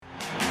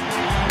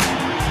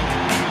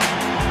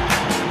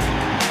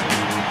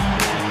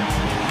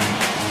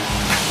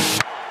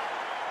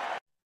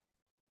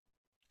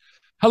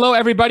Hello,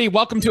 everybody.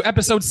 Welcome to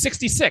episode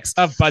 66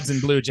 of Buds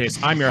and Blue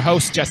Jays. I'm your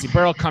host, Jesse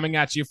Burrell, coming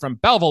at you from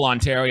Belleville,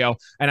 Ontario,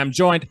 and I'm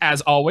joined, as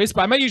always,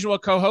 by my usual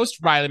co-host,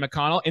 Riley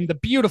McConnell, in the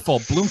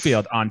beautiful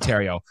Bloomfield,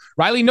 Ontario.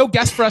 Riley, no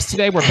guest for us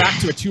today. We're back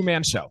to a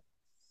two-man show.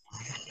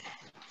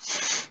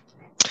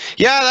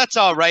 Yeah, that's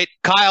all right.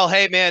 Kyle,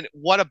 hey, man,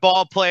 what a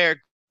ball player.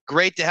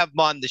 Great to have him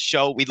on the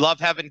show. We love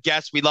having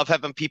guests. We love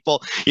having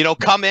people,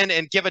 come in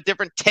and give a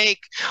different take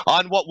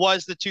on what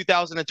was the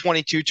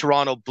 2022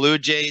 Toronto Blue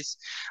Jays.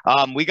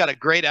 We got a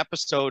great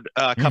episode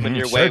coming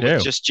your way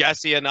with just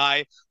Jesse and I.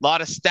 A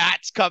lot of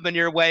stats coming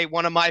your way.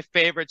 One of my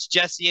favorites,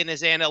 Jesse and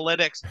his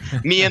analytics,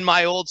 me and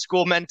my old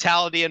school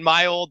mentality and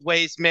my old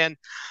ways, man.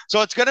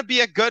 So it's going to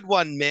be a good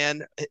one,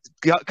 man.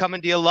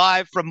 Coming to you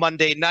live from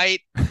Monday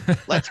night.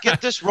 Let's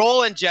get this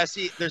rolling,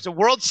 Jesse. There's a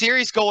World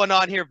Series going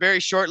on here very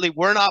shortly.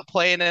 We're not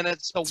playing in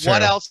it, so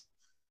what else?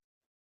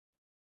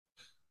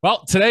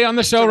 Well, today on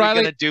the show,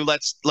 Riley, gonna do.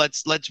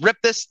 Let's rip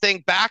this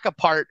thing back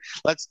apart.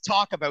 Let's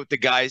talk about the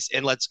guys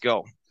and let's go.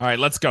 All right,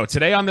 let's go.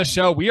 Today on the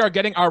show, we are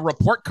getting our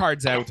report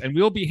cards out, and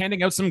we'll be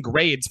handing out some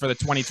grades for the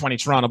 2020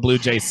 Toronto Blue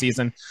Jays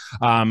season.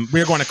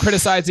 We're going to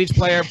criticize each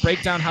player,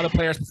 break down how the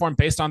players perform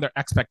based on their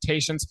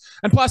expectations,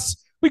 and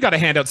plus, we got to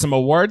hand out some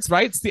awards,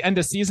 right? It's the end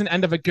of season,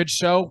 end of a good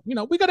show.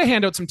 We got to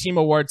hand out some team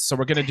awards, so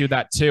we're going to do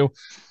that too.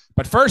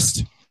 But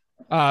first,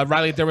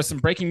 Riley, there was some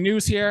breaking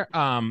news here.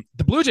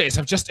 The Blue Jays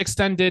have just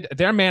extended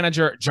their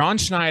manager, John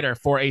Schneider,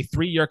 for a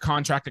 3-year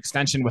contract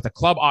extension with a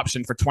club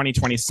option for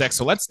 2026.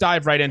 So let's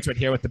dive right into it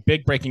here with the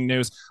big breaking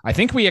news. I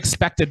think we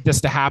expected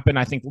this to happen.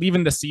 I think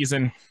leaving the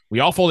season, we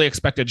all fully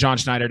expected John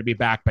Schneider to be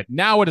back, but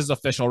now it is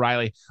official,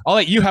 Riley. I'll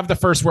let you have the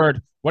first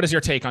word. What is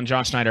your take on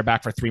John Schneider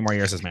back for 3 more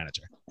years as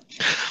manager?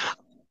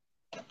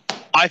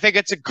 I think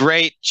it's a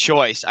great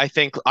choice. I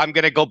think I'm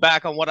going to go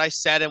back on what I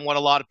said and what a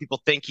lot of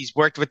people think. He's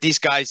worked with these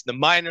guys in the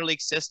minor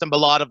league system, a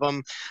lot of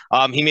them.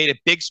 He made a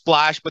big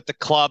splash with the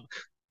club.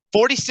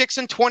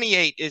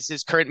 46-28 is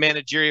his current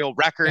managerial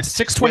record. Yeah,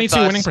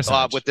 622 winning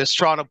percentage. With this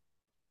Toronto.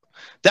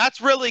 That's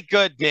really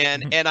good,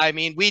 man. And I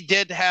mean, we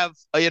did have,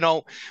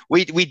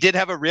 we did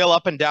have a real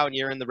up and down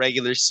year in the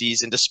regular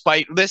season.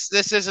 Despite this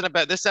isn't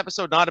about this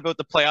episode, not about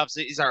the playoffs.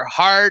 These are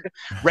hard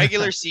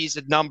regular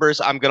season numbers.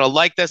 I'm going to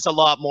like this a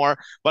lot more,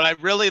 but I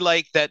really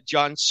like that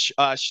John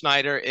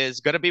Schneider is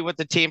going to be with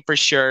the team for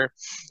sure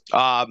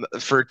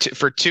for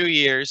 2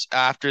 years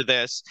after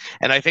this.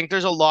 And I think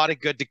there's a lot of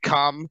good to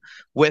come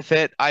with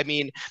it. I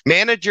mean,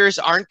 managers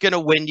aren't going to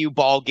win you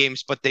ball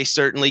games, but they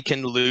certainly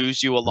can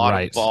lose you a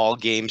lot of ball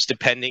games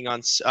depending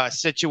on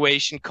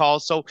situation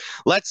calls. So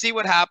let's see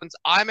what happens.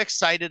 I'm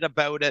excited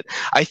about it.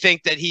 I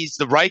think that he's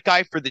the right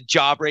guy for the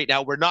job right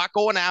now. We're not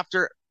going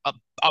after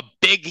a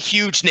big,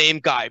 huge name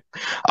guy.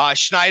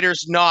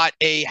 Schneider's not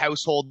a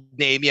household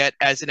name yet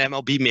as an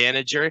MLB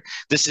manager.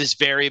 This is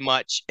very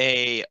much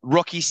a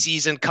rookie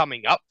season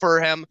coming up for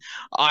him.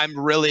 I'm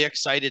really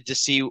excited to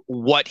see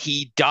what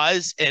he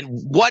does and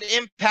what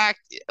impact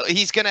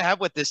he's going to have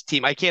with this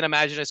team. I can't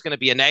imagine it's going to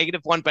be a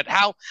negative one, but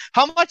how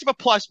much of a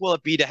plus will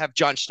it be to have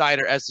John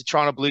Schneider as the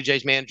Toronto Blue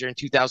Jays manager in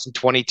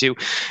 2022?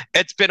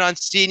 It's been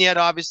unseen yet,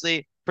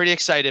 obviously. Pretty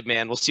excited,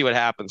 man. We'll see what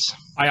happens.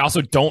 I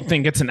also don't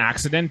think it's an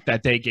accident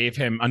that they gave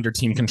him under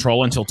team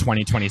control until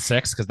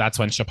 2026, because that's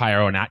when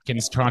Shapiro and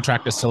Atkins'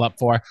 contract is still up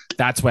for.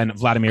 That's when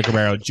Vladimir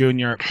Guerrero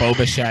Jr., Bo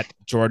Bichette,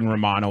 Jordan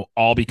Romano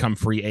all become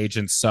free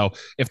agents. So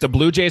if the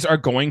Blue Jays are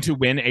going to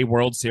win a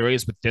World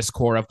Series with this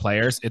core of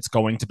players, it's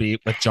going to be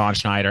with John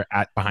Schneider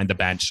behind the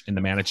bench in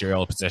the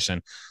managerial position.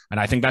 And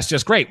I think that's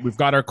just great. We've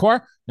got our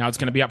core. Now it's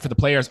going to be up for the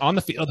players on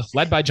the field,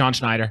 led by John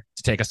Schneider,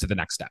 to take us to the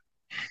next step.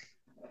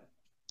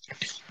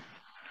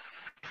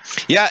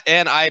 Yeah,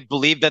 and I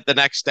believe that the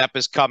next step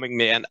is coming,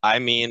 man. I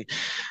mean,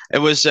 it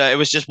was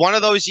just one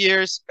of those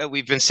years.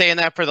 We've been saying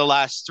that for the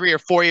last 3 or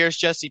 4 years,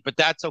 Jesse, but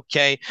that's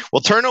okay.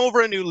 We'll turn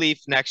over a new leaf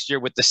next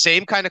year with the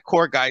same kind of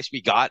core guys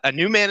we got, a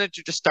new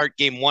manager to start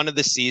game 1 of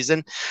the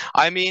season.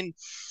 I mean,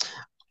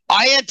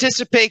 I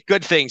anticipate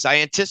good things. I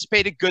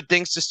anticipated good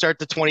things to start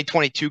the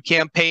 2022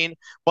 campaign,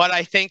 but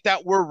I think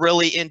that we're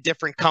really in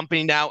different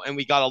company now, and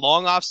we got a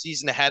long off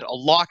season ahead. A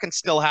lot can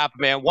still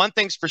happen, man. One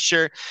thing's for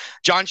sure,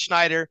 John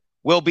Schneider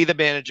will be the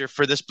manager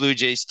for this Blue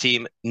Jays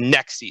team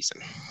next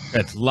season.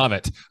 Good. Love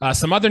it.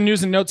 Some other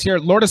news and notes here.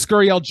 Lourdes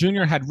Gurriel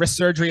Jr. had wrist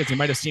surgery, as you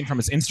might have seen from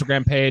his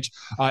Instagram page,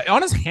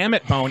 on his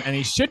hamate bone, and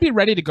he should be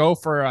ready to go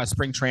for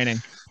spring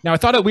training. Now, I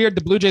thought it weird.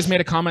 The Blue Jays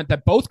made a comment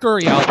that both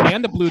Gurriel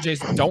and the Blue Jays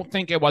don't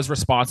think it was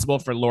responsible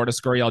for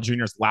Lourdes Gurriel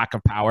Jr.'s lack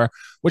of power,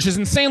 which is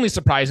insanely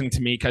surprising to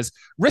me because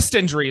wrist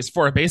injuries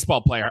for a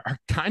baseball player are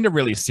kind of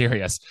really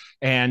serious.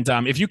 And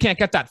if you can't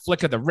get that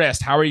flick of the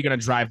wrist, how are you going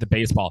to drive the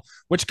baseball?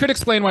 Which could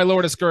explain why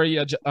Lourdes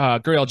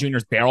Gurriel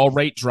Jr.'s barrel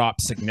rate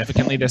dropped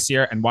significantly this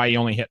year and why he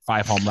only hit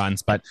 5 home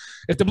runs. But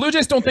if the Blue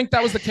Jays don't think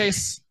that was the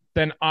case,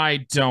 then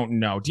I don't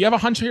know. Do you have a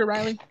hunch here,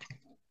 Riley?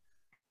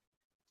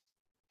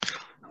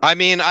 I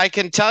mean, I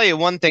can tell you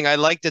one thing. I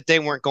like that they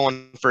weren't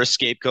going for a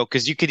scapegoat,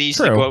 because you could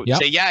easily go out and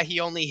say, yeah, he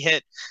only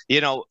hit,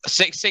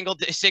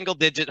 single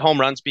digit home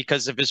runs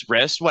because of his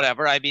wrist,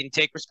 whatever. I mean,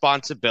 take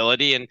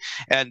responsibility and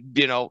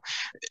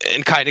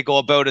kind of go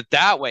about it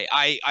that way.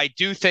 I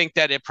do think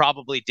that it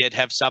probably did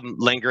have some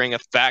lingering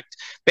effect.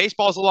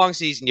 Baseball's a long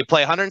season. You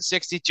play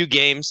 162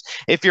 games.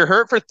 If you're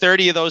hurt for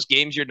 30 of those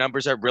games, your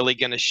numbers are really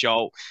going to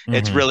show. Mm-hmm.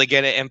 It's really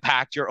going to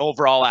impact your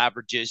overall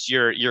averages,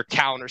 your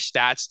counter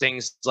stats,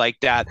 things like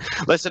that.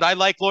 Listen, I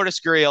like Lourdes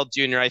Gurriel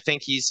Jr. I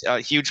think he's a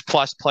huge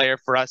plus player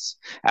for us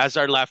as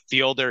our left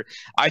fielder.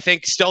 I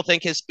still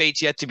think his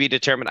fate's yet to be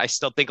determined. I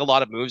still think a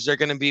lot of moves are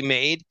going to be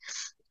made.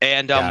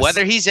 And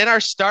whether he's in our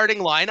starting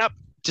lineup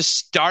to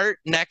start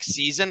next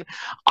season,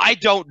 I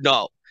don't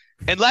know.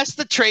 Unless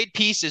the trade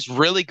piece is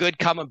really good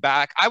coming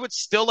back, I would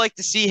still like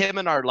to see him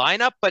in our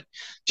lineup. But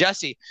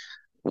Jesse,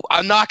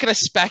 I'm not going to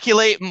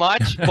speculate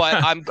much, but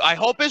I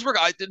hope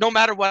no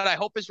matter what, I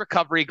hope his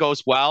recovery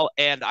goes well,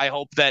 and I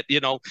hope that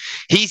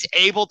he's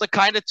able to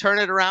kind of turn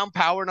it around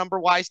power number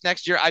wise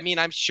next year. I mean,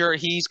 I'm sure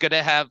he's going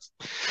to have.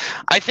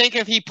 I think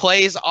if he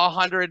plays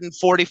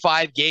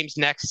 145 games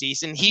next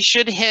season, he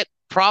should hit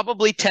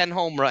probably 10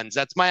 home runs.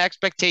 That's my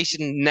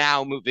expectation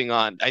now moving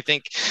on. I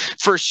think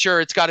for sure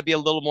it's got to be a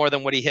little more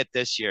than what he hit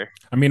this year.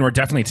 I mean, we're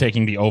definitely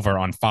taking the over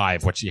on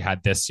 5, which he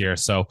had this year.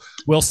 So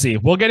we'll see.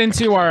 We'll get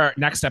into our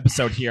next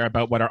episode here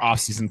about what our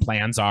offseason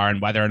plans are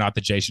and whether or not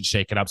the Jays should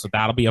shake it up. So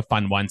that'll be a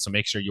fun one. So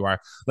make sure you are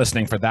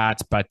listening for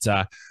that. But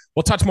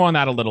we'll touch more on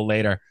that a little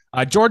later.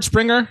 George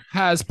Springer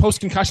has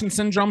post-concussion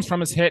syndromes from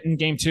his hit in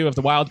Game 2 of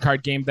the wild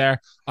card game there.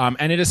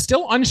 And it is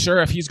still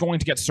unsure if he's going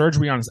to get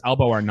surgery on his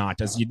elbow or not.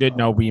 As you did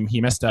know,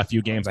 he missed a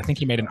few games. I think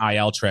he made an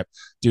IL trip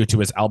due to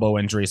his elbow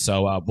injury.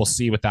 So we'll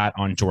see with that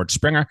on George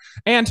Springer.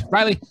 And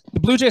Riley, the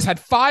Blue Jays had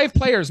 5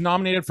 players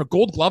nominated for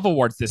Gold Glove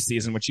Awards this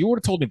season, which you would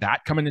have told me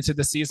that coming into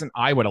the season.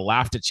 I would have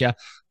laughed at you.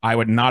 I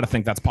would not have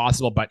think that's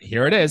possible, but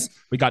here it is.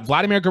 We got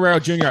Vladimir Guerrero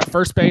Jr. at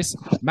first base,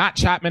 Matt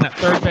Chapman at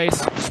third base,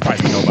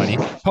 surprising nobody,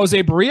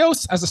 Jose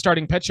Barrios as a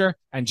starting pitcher,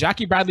 and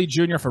Jackie Bradley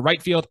Jr. for right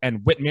field,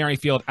 and Whit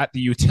Merrifield at the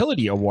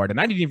Utility Award.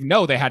 And I didn't even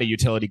know they had a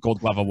Utility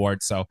Gold Glove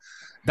Award, so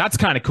that's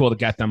kind of cool to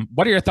get them.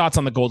 What are your thoughts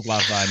on the Gold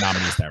Glove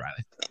nominees there,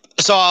 Riley?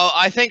 So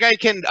I think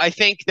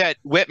that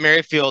Whit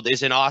Merrifield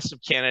is an awesome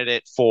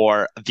candidate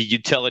for the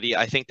utility.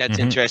 I think that's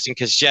interesting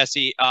because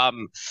Jesse,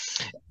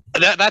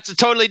 that's a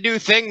totally new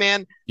thing,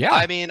 man. Yeah.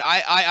 I mean,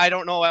 I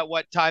don't know at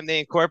what time they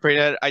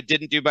incorporated it. I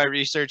didn't do my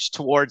research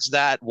towards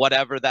that.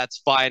 Whatever, that's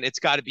fine. It's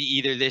got to be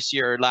either this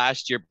year or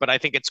last year. But I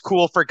think it's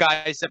cool for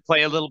guys that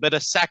play a little bit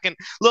of second,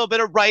 a little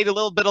bit of right, a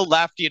little bit of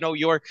left,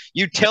 your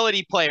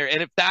utility player.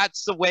 And if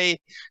that's the way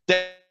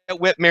that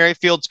Whit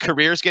Merrifield's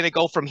career is going to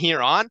go from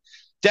here on,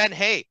 then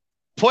hey,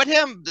 put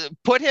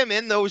him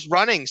in those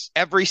runnings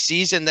every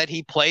season that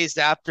he plays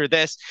after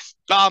this.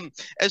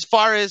 As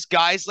far as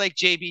guys like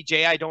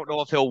JBJ, I don't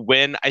know if he'll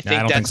win. I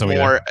think that's so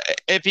more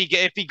if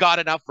he got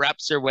enough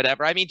reps or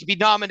whatever. I mean, to be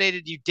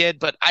nominated, you did,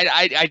 but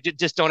I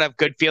just don't have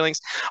good feelings.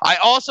 I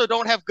also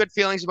don't have good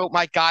feelings about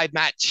my guy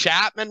Matt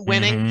Chapman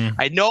winning.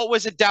 I know it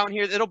was a down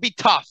here. It'll be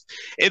tough.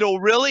 It'll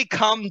really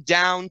come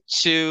down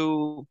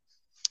to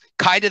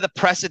kind of the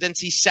precedents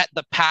he set in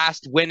the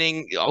past,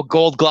 winning a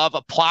Gold Glove,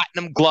 a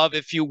Platinum Glove,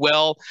 if you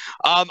will.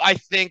 I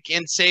think,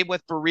 and same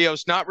with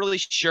Barrios, not really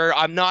sure.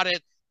 I'm not a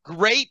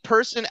great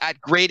person at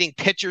grading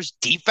pitchers'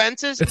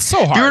 defenses. It's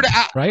so hard,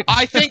 right?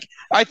 I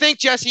think,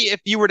 Jesse, if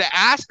you were to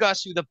ask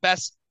us who the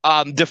best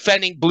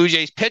defending Blue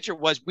Jays pitcher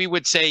was, we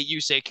would say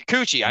Yusei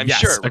Kikuchi. I'm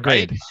sure,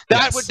 agreed.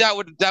 Right?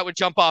 That would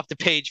jump off the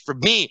page for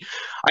me.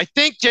 I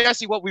think,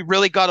 Jesse, what we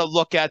really got to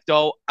look at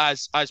though,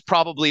 as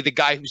probably the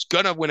guy who's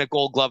gonna win a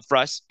Gold Glove for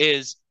us,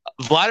 is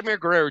Vladimir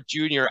Guerrero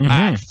Jr.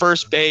 At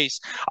first base.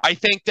 I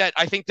think that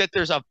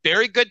there's a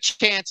very good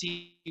chance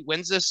he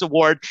wins this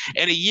award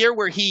in a year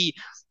where he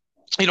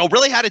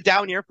really had a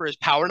down year for his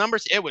power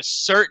numbers. It was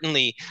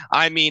certainly,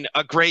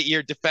 a great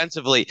year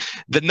defensively.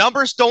 The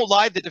numbers don't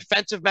lie. The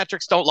defensive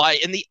metrics don't lie.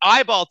 In the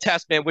eyeball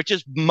test, man, which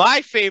is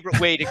my favorite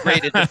way to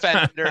grade a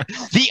defender,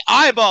 the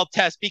eyeball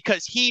test,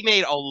 because he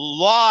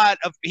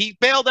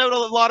bailed out a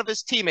lot of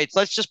his teammates.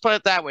 Let's just put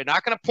it that way.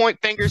 Not going to point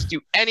fingers to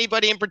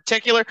anybody in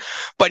particular,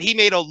 but he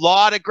made a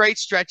lot of great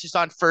stretches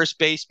on first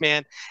base,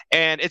 man.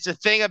 And it's a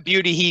thing of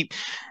beauty.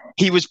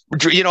 He was,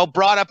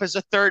 brought up as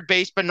a third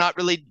baseman, not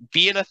really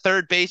being a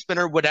third baseman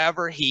or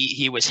whatever.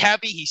 He was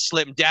heavy. He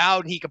slimmed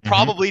down. He could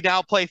probably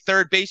now play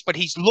third base, but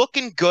he's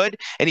looking good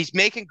and he's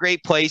making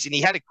great plays. And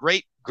he had a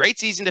great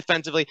season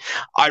defensively.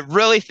 I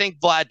really think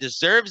Vlad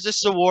deserves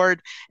this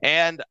award,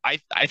 and I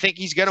think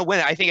he's going to win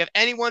it. I think if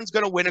anyone's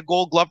going to win a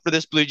Gold Glove for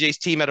this Blue Jays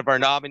team out of our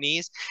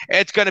nominees,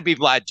 it's going to be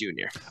Vlad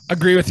Jr.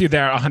 Agree with you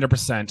there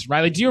 100%.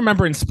 Riley, do you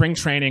remember in spring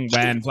training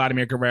when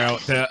Vladimir Guerrero,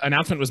 the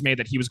announcement was made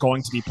that he was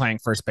going to be playing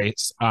first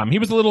base? He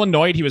was a little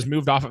annoyed. He was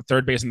moved off at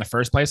third base in the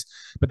first place.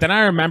 But then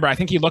I remember, I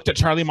think he looked at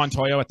Charlie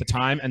Montoyo at the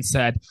time and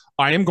said,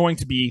 I am going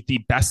to be the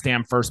best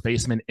damn first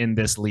baseman in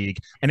this league.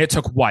 And it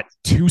took,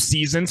 2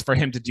 seasons for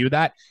him to do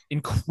that? that.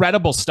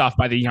 Incredible stuff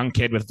by the young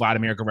kid with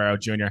Vladimir Guerrero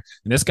Jr. And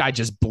this guy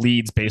just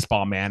bleeds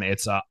baseball, man.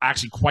 It's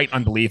actually quite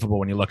unbelievable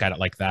when you look at it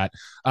like that.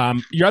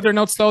 Your other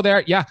notes, though,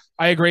 there, yeah,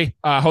 I agree.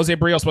 Jose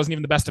Barrios wasn't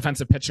even the best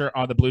defensive pitcher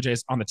on the Blue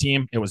Jays on the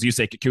team. It was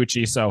Yusei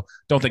Kikuchi, so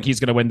don't think he's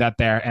going to win that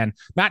there. And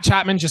Matt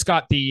Chapman just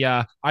got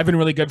the I've been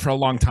really good for a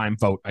long time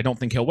vote. I don't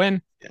think he'll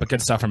win, but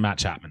good stuff from Matt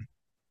Chapman.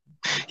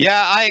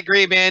 Yeah, I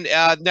agree, man.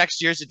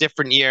 Next year's a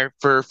different year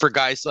for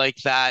guys like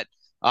that.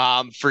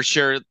 For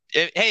sure.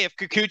 If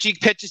Kikuchi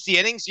pitches the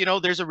innings,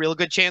 there's a real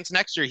good chance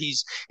next year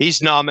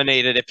he's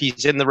nominated if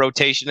he's in the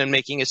rotation and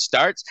making his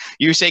starts.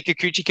 You say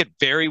Kikuchi could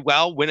very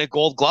well win a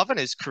Gold Glove in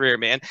his career,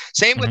 man.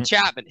 Same with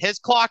Chapman. His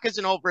clock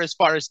isn't over as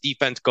far as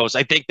defense goes.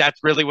 I think that's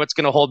really what's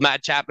going to hold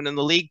Matt Chapman in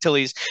the league till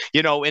he's,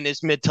 in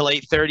his mid to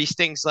late 30s,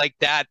 things like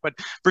that. But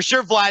for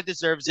sure, Vlad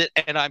deserves it,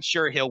 and I'm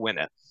sure he'll win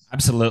it.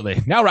 Absolutely.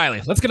 Now,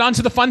 Riley, let's get on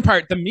to the fun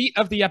part, the meat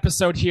of the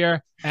episode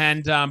here.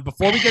 And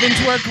before we get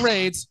into our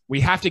grades, we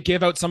have to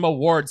give out some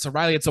awards. So,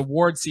 Riley, it's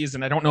award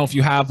season. I don't know if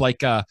you have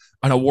like an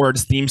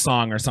awards theme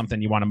song or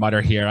something you want to mutter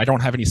here. I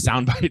don't have any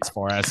sound bites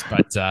for us,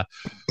 but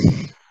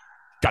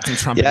got some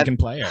trumpet you can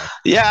play. Or...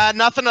 Yeah,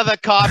 nothing of the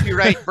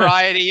copyright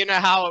variety. You know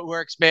how it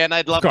works, man.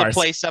 I'd love to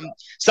play some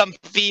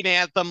theme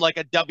anthem like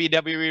a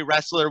WWE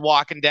wrestler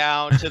walking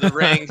down to the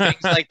ring,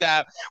 things like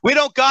that. We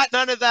don't got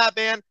none of that,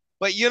 man.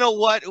 But you know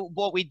what?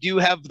 What we do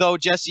have, though,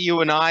 Jesse, you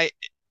and I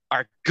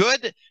are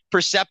good,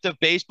 perceptive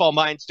baseball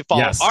minds to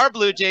follow our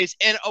Blue Jays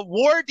and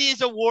award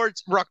these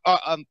awards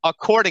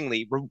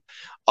accordingly.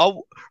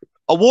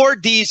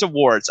 Award these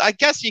awards. I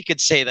guess you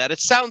could say that. It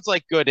sounds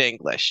like good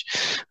English.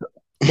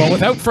 Well,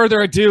 without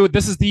further ado,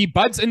 this is the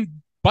Buds and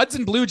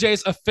Blue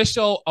Jays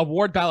official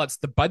award ballots.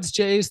 The Buds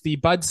Jays, the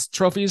Buds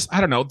trophies.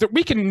 I don't know.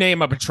 We can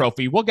name up a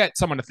trophy. We'll get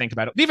someone to think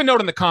about it. Leave a note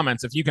in the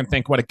comments if you can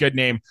think what a good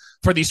name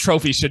for these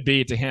trophies should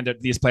be to hand out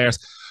to these players.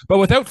 But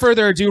without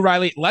further ado,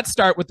 Riley, let's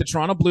start with the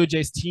Toronto Blue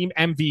Jays team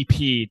MVP.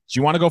 Do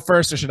you want to go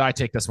first or should I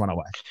take this one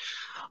away?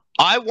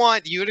 I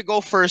want you to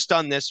go first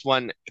on this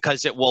one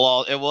because it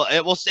will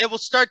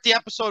start the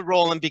episode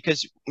rolling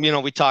because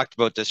we talked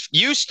about this.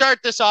 You start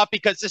this off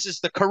because this is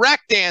the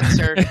correct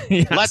answer.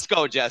 Yes. Let's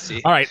go,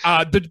 Jesse. All right.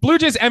 The Blue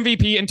Jays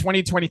MVP in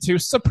 2022,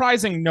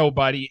 surprising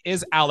nobody,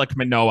 is Alek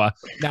Manoah.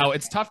 Now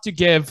it's tough to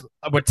give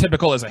what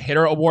typical is a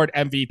hitter award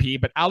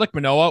MVP, but Alek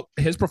Manoah,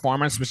 his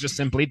performance was just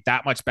simply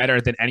that much better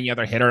than any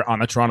other hitter on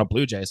the Toronto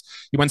Blue Jays.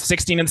 He went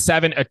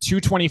 16-7, a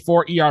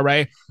 2.24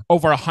 ERA,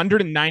 over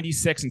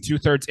 196 and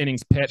 2/3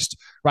 innings pitched.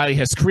 Riley,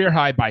 his career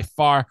high by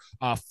far,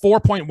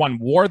 4.1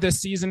 WAR this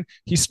season.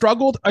 He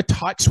struggled a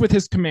touch with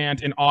his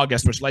command in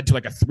August, which led to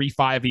like a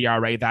 3.5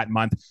 ERA that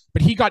month,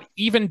 but he got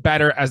even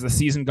better as the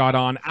season got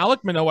on. Alek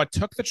Manoah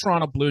took the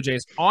Toronto Blue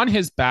Jays on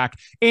his back,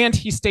 and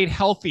he stayed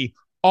healthy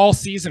all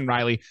season,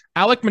 Riley.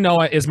 Alek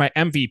Manoah is my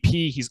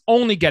MVP. He's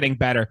only getting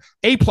better.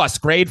 A+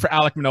 grade for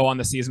Alek Manoah on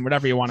the season,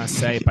 whatever you want to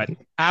say, but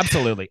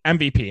absolutely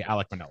MVP,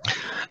 Alek Manoah.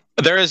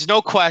 There is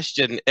no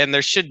question, and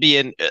there should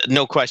be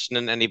no question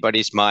in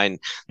anybody's mind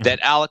that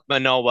Alek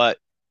Manoah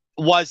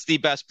was the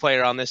best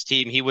player on this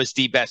team. He was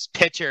the best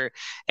pitcher,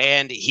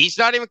 and he's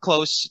not even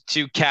close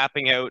to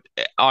capping out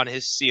on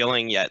his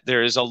ceiling yet.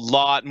 There is a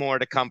lot more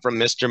to come from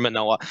Mr.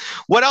 Manoah.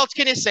 What else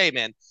can you say,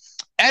 man?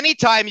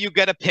 Anytime you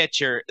get a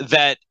pitcher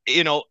that,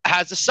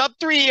 has a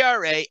sub-3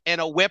 ERA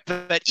and a whip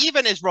that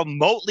even is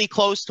remotely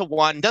close to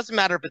 1, doesn't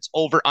matter if it's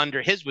over,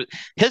 under, his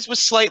was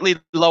slightly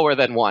lower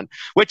than 1,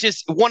 which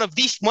is one of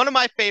the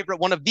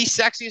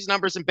sexiest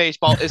numbers in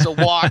baseball is a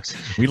walks.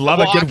 We love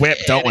a good whip,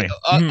 don't we?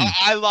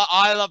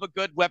 I love a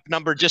good whip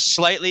number, just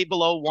slightly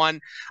below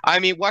 1. I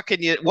mean, what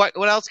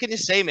else can you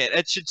say, man?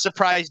 It should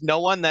surprise no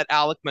one that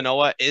Alek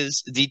Manoah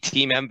is the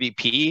team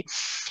MVP,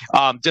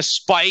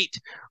 despite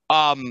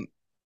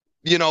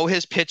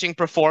his pitching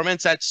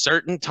performance at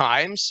certain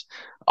times.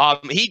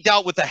 He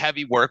dealt with a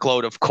heavy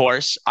workload, of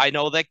course. I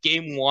know that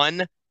game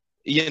 1,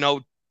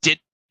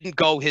 didn't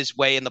go his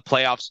way in the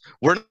playoffs.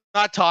 We're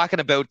not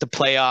talking about the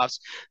playoffs.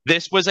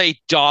 This was a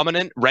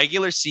dominant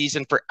regular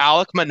season for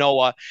Alek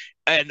Manoah.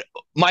 And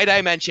might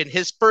I mention,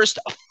 his first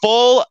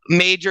full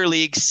major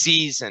league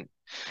season.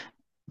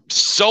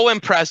 So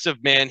impressive,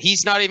 man.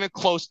 He's not even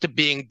close to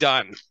being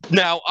done.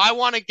 Now, I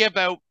want to give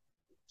out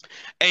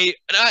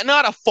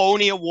not a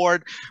phony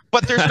award,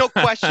 but there's no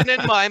question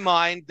in my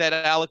mind that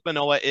Alek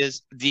Manoah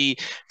is the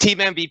team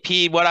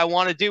MVP. What I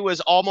want to do is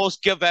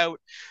almost give out,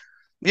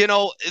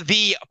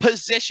 the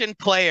position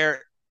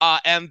player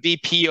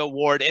MVP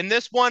award. And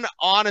this one,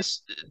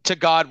 honest to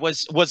God,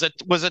 was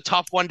a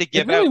tough one to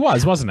give out. It really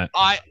was, wasn't it?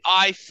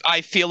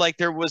 I feel like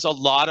there was a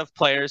lot of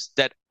players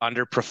that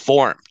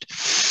underperformed.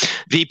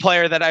 The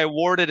player that I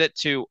awarded it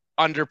to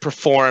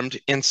underperformed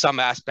in some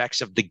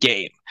aspects of the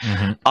game.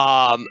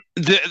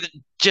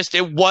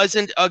 It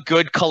wasn't a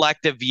good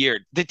collective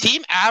year. The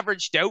team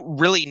averaged out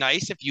really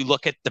nice. If you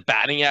look at the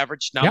batting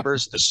average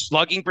numbers, the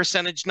slugging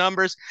percentage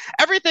numbers,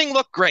 everything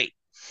looked great.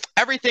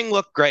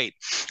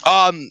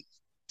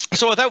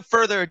 So without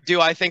further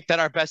ado, I think that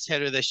our best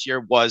hitter this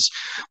year was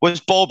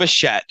Bo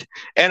Bichette.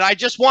 And I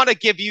just want to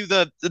give you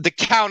the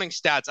counting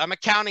stats. I'm a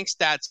counting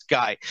stats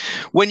guy.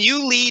 When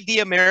you lead the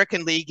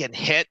American League in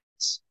hits,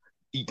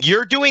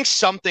 you're doing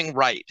something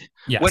right.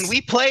 Yes. When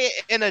we play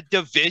in a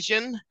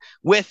division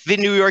with the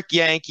New York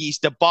Yankees,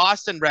 the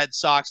Boston Red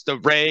Sox, the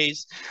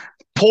Rays,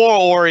 poor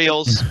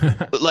Orioles,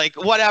 like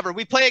whatever.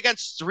 We play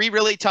against three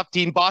really tough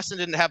teams. Boston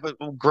didn't have a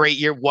great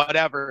year,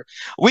 whatever.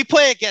 We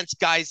play against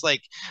guys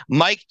like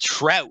Mike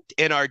Trout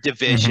in our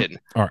division.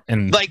 Or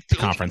in like the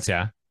conference,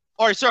 yeah.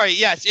 Or sorry,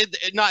 yes,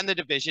 not in the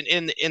division,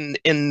 in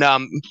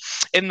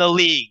the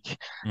league,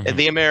 in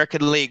the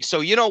American League. So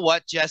you know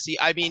what, Jesse?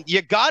 I mean,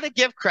 you got to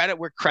give credit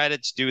where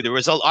credit's due.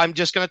 I'm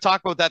just going to talk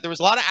about that. There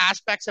was a lot of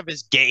aspects of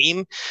his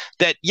game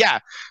that, yeah,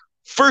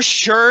 for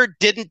sure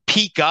didn't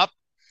peak up.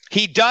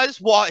 He does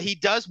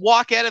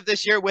walk out of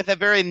this year with a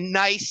very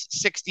nice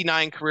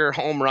 69 career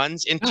home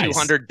runs in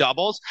 200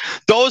 doubles.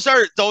 Those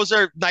are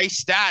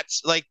nice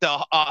stats. Like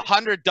the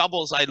 100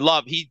 doubles, I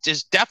love. He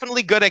is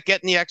definitely good at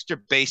getting the extra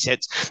base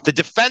hits. The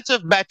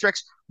defensive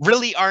metrics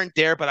really aren't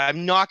there, but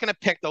I'm not going to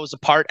pick those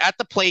apart. At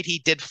the plate, he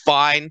did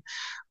fine.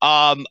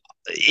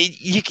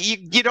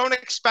 You don't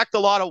expect a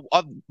lot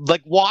of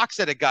like walks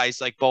at a guys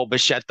like Bo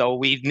Bichette, though.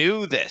 We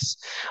knew this.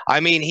 I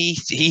mean, he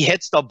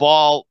hits the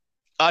ball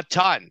a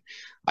ton.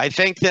 I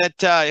think that,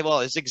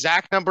 his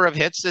exact number of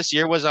hits this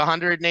year was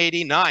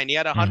 189. He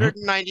had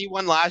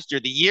 191 last year.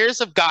 The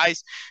years of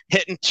guys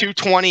hitting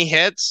 220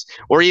 hits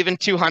or even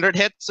 200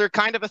 hits are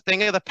kind of a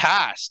thing of the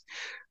past.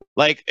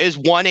 Like, is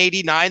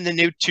 189 the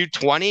new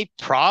 220?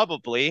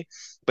 Probably.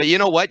 But you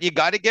know what? You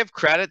got to give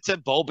credit to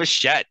Bo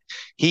Bichette.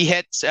 He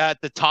hits at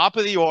the top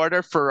of the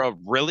order for a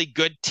really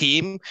good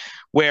team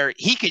where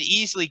he could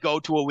easily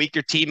go to a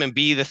weaker team and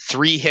be the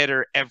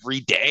 3-hitter every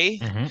day.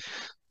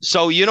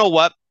 So you know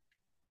what?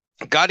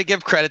 Got to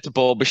give credit to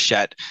Bo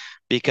Bichette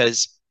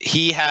because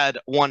he had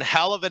one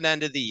hell of an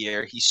end of the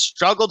year. He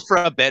struggled for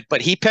a bit, but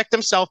he picked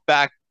himself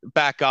back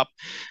up,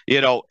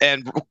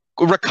 and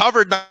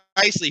recovered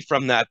nicely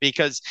from that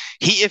because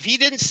if he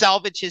didn't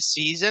salvage his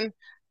season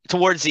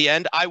towards the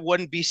end, I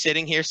wouldn't be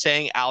sitting here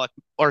saying by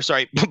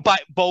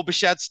Bo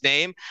Bichette's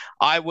name.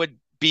 I would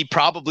be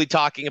probably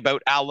talking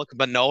about Alek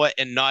Manoah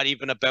and not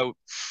even about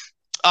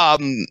a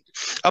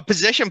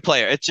position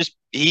player. It's just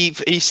he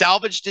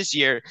salvaged his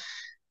year.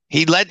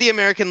 He led the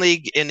American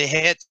League in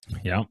hits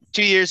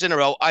 2 years in a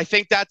row. I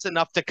think that's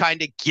enough to kind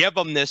of give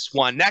him this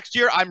one. Next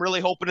year, I'm really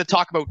hoping to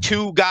talk about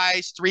 3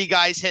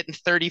 guys hitting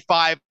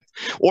 35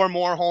 or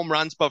more home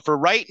runs. But for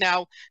right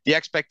now, the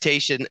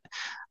expectation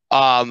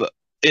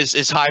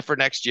is high for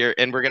next year.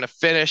 And we're going to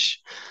finish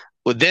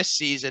with this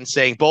season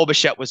saying Bo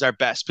Bichette was our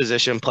best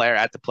position player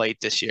at the plate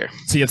this year.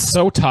 See, it's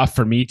so tough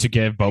for me to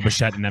give Bo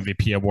Bichette an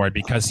MVP award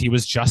because he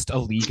was just a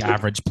league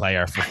average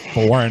player for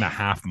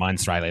 4.5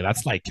 months, Riley.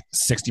 That's like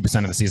 60%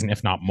 of the season,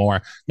 if not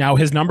more. Now,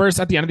 his numbers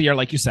at the end of the year,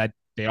 like you said,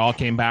 they all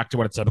came back to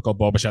what a typical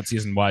Bo Bichette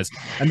season was.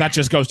 And that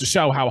just goes to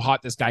show how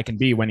hot this guy can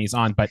be when he's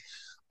on. But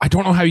I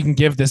don't know how you can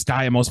give this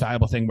guy a most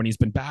valuable thing when he's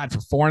been bad for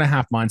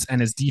 4.5 months and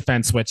his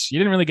defense, which you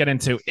didn't really get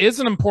into, is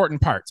an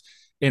important part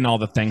in all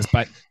the things.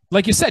 But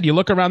like you said, you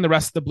look around the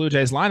rest of the Blue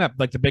Jays lineup,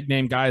 like the big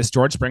name guys,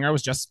 George Springer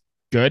was just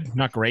good,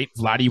 not great.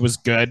 Vladdy was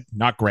good,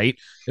 not great.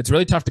 It's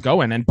really tough to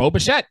go in. And Bo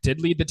Bichette did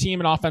lead the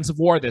team in offensive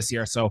WAR this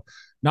year, so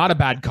not a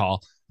bad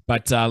call.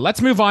 But let's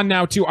move on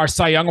now to our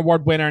Cy Young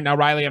Award winner. Now,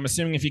 Riley, I'm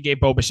assuming if you gave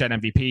Bo Bichette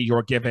MVP,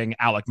 you're giving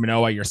Alek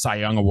Manoah your Cy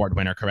Young Award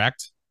winner,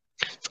 correct?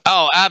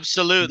 Oh,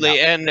 absolutely.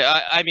 Yeah. And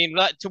I mean,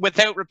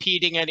 without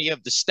repeating any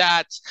of the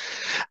stats,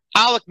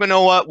 Alek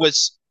Manoah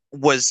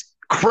was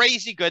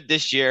crazy good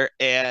this year.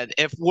 And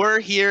if we're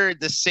here at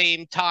the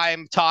same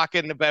time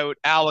talking about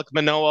Alek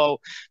Manoah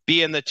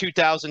being the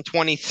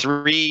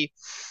 2023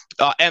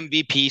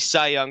 MVP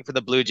Cy Young for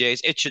the Blue Jays,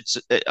 it should,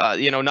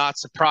 not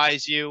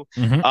surprise you.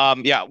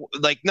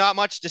 Not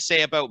much to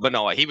say about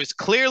Manoah. He was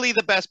clearly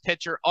the best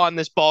pitcher on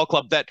this ball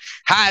club that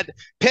had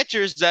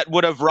pitchers that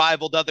would have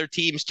rivaled other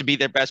teams to be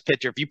their best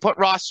pitcher. If you put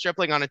Ross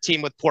Stripling on a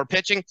team with poor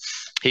pitching,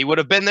 he would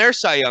have been their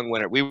Cy Young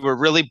winner. We were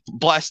really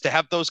blessed to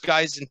have those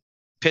guys and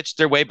pitched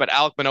their way, but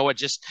Alek Manoah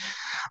just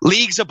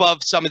leagues above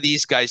some of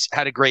these guys,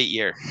 had a great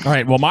year. All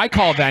right. Well, my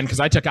call then, because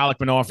I took Alek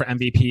Manoah for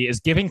MVP, is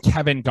giving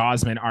Kevin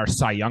Gausman our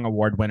Cy Young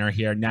Award winner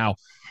here. Now,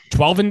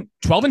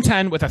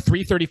 12-10 with a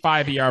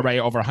 3.35 ERA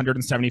over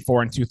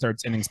 174 and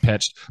 2/3 innings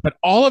pitched. But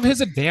all of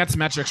his advanced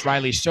metrics,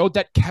 Riley, showed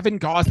that Kevin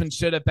Gausman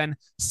should have been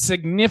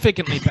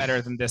significantly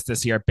better than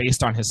this year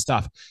based on his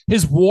stuff.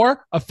 His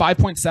WAR of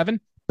 5.7,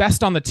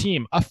 best on the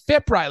team. A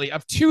FIP, Riley,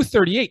 of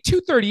 238.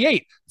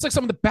 It's like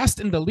some of the best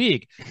in the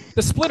league.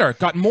 The splitter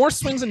got more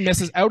swings and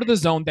misses out of the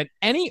zone than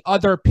any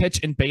other pitch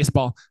in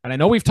baseball. And I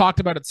know we've talked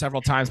about it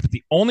several times, but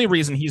the only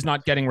reason he's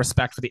not getting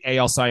respect for the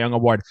AL Cy Young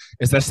Award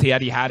is that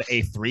he had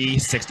a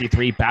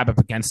 3.63 BABIP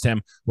against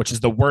him, which is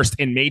the worst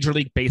in Major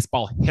League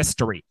Baseball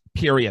history,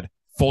 period.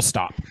 Full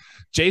stop.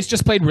 Jays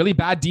just played really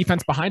bad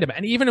defense behind him.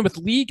 And even with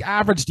league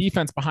average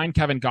defense behind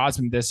Kevin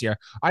Gausman this year,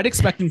 I'd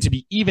expect him to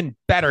be even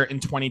better in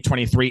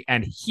 2023.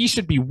 And he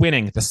should be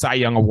winning the Cy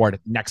Young Award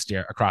next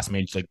year across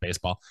Major League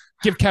Baseball.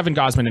 Give Kevin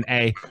Gausman an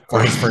A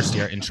for his first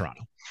year in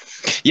Toronto.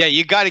 Yeah,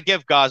 you got to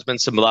give Gausman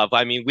some love.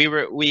 I mean,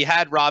 we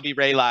had Robbie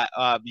Ray,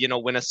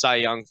 win a Cy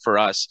Young for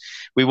us.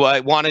 We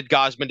wanted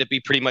Gausman to be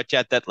pretty much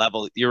at that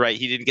level. You're right;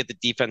 he didn't get the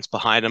defense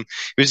behind him.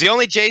 He was the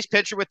only Jays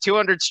pitcher with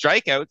 200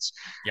 strikeouts.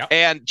 Yep.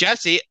 And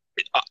Jesse,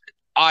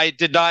 I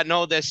did not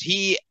know this.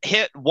 He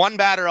hit one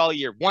batter all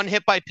year, one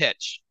hit by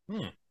pitch.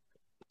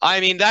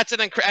 I mean, that's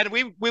an incredible.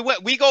 And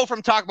we go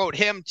from talking about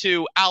him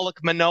to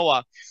Alek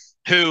Manoah,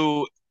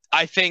 who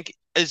I think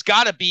has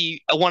got to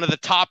be one of the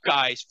top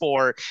guys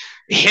for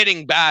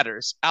hitting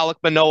batters. Alek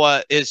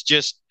Manoah is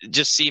just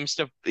seems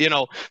to,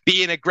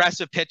 be an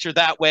aggressive pitcher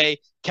that way.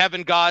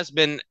 Kevin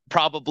Gausman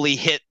probably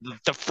hit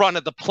the front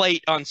of the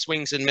plate on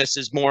swings and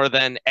misses more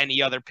than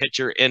any other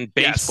pitcher in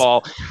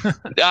baseball. Yes.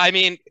 I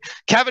mean,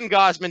 Kevin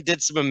Gausman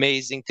did some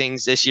amazing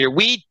things this year.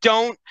 We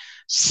don't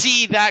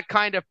see that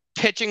kind of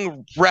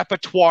pitching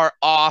repertoire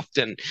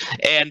often.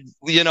 And,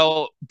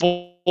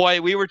 boy,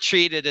 we were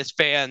treated as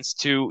fans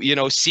to,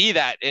 see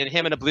that in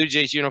him in a Blue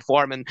Jays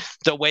uniform and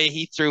the way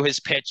he threw his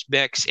pitch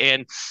mix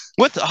and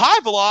with high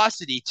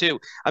velocity too.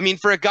 I mean,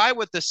 for a guy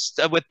with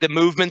the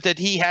movement that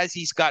he has,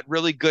 he's got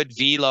really good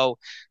velo.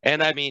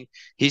 And I mean,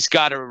 he's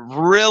got a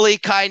really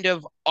kind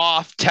of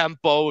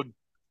off-tempo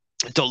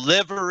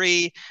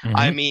delivery. Mm-hmm.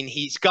 I mean,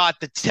 he's got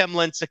the Tim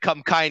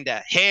Lincecum kind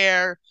of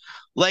hair.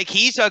 Like,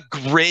 he's a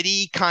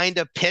gritty kind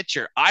of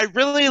pitcher. I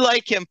really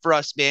like him for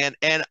us, man.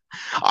 And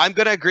I'm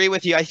going to agree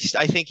with you. I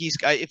think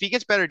if he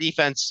gets better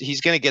defense,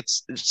 he's going to get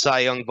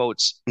Cy Young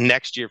votes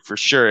next year for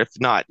sure. If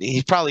not,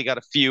 he's probably got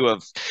a few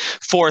of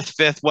fourth,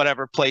 fifth,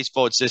 whatever place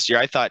votes this year.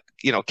 I thought,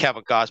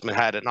 Kevin Gausman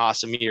had an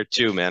awesome year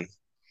too, man.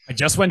 I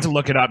just went to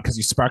look it up because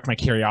you sparked my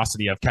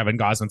curiosity of Kevin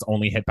Gausman's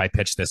only hit by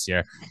pitch this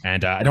year.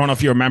 And I don't know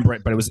if you remember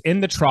it, but it was in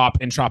the Trop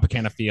in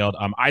Tropicana Field.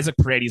 Isaac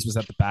Paredes was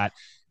at the bat.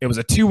 It was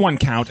a 2-1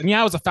 count. And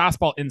yeah, it was a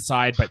fastball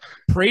inside, but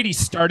Paredes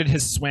started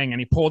his swing and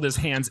he pulled his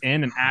hands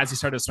in. And as he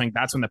started to swing,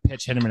 that's when the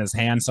pitch hit him in his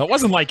hand. So it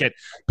wasn't like it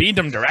beat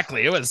him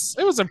directly. It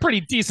was a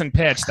pretty decent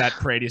pitch that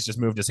Paredes just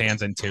moved his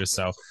hands into.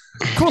 So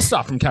cool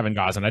stuff from Kevin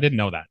Gausman. I didn't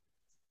know that.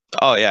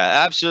 Oh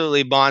yeah,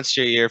 absolutely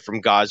monster year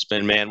from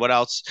Gausman, man. What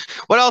else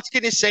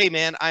can you say,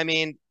 man? I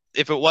mean,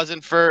 if it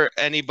wasn't for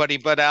anybody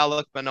but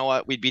Alek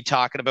Manoah, we'd be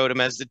talking about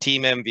him as the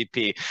team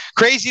MVP.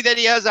 Crazy that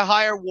he has a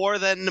higher WAR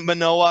than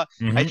Manoah.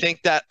 Mm-hmm. I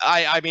think that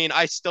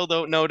I still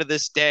don't know to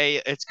this day.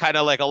 It's kind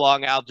of like a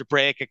long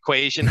algebraic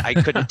equation. I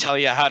couldn't tell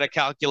you how to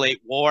calculate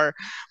WAR,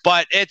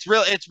 but it's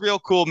real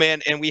cool,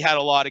 man. And we had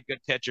a lot of good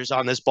pitchers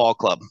on this ball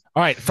club.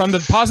 All right, from the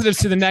positives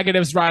to the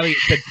negatives, Riley,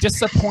 the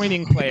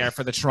disappointing player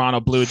for the Toronto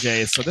Blue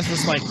Jays. So this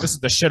is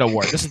the shit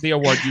award. This is the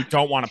award you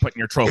don't want to put in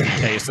your trophy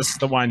case. This is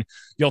the one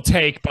you'll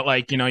take, but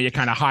you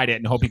kind of hide it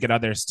and hope you get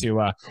others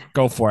to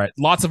go for it.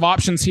 Lots of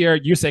options here.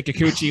 Yusei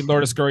Kikuchi,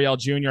 Lourdes Gurriel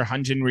Jr.,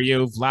 Hyunjin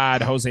Ryu,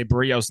 Vlad, Jose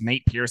Barrios,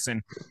 Nate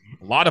Pearson.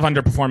 A lot of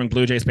underperforming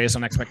Blue Jays based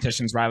on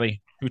expectations.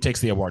 Riley, who takes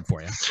the award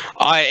for you?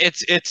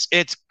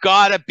 It's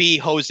gotta be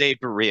Jose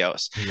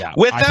Barrios. Yeah,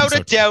 without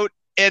a doubt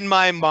in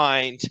my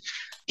mind.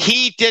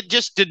 He did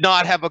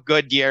not have a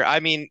good year. I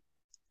mean,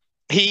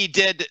 he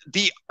did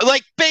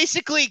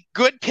basically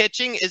good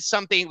pitching is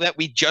something that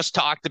we just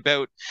talked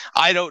about.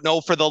 I don't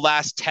know, for the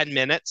last 10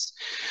 minutes.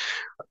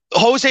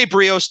 Jose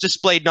Barrios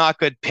displayed not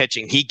good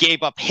pitching. He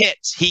gave up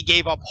hits. He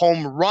gave up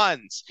home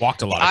runs.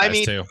 Walked a lot of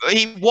guys too.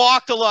 He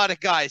walked a lot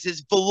of guys.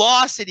 His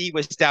velocity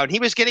was down. He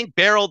was getting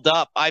barreled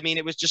up. I mean,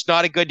 it was just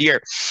not a good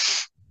year.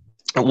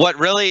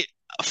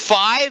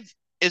 5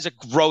 is a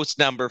gross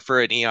number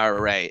for an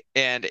ERA.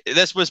 And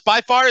this was by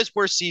far his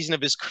worst season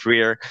of his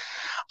career.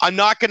 I'm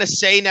not going to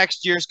say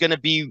next year's going to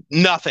be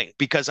nothing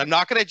because I'm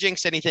not going to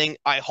jinx anything.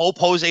 I hope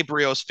Jose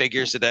Barrios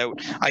figures it out.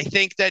 I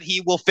think that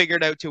he will figure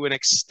it out to an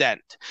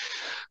extent.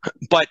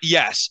 But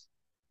yes,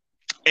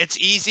 it's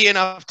easy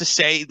enough to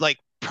say,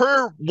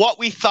 per what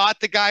we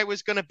thought the guy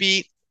was going to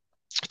be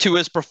to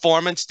his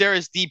performance, there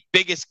is the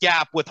biggest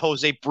gap with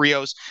Jose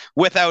Barrios,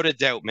 without a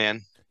doubt,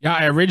 man. Yeah,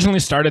 I originally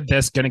started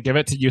this, going to give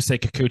it to Yusei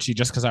Kikuchi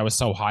just because I was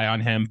so high on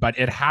him, but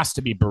it has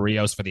to be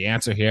Barrios for the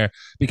answer here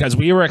because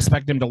we were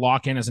expecting him to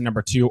lock in as a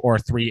number 2 or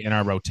 3 in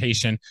our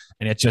rotation,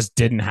 and it just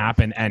didn't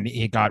happen, and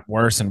he got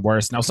worse and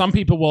worse. Now, some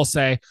people will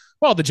say,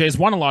 well, the Jays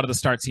won a lot of the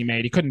starts he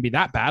made. He couldn't be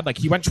that bad.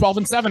 He went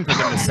 12-7 for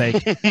goodness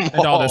sake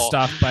and all this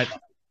stuff, but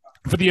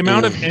for the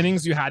amount of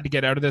innings you had to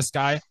get out of this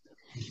guy,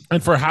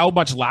 and for how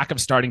much lack of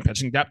starting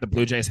pitching depth the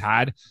Blue Jays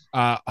had,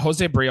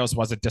 Jose Barrios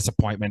was a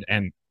disappointment,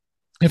 and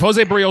if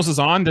Jose Barrios is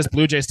on, this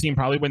Blue Jays team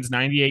probably wins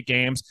 98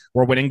 games.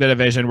 We're winning the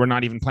division. We're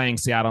not even playing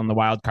Seattle in the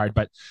wild card,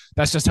 but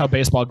that's just how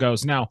baseball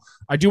goes. Now,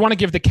 I do want to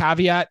give the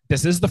caveat.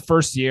 This is the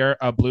first year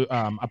a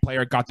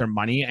player got their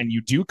money, and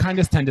you do kind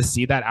of tend to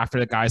see that after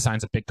the guy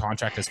signs a big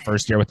contract. His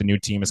first year with the new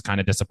team is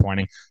kind of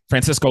disappointing.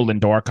 Francisco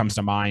Lindor comes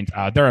to mind.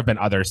 There have been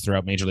others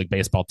throughout Major League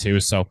Baseball too.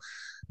 So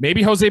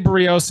maybe Jose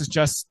Barrios is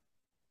just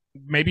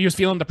maybe he was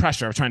feeling the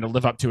pressure of trying to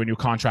live up to a new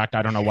contract.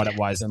 I don't know what it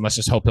was, and let's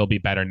just hope he'll be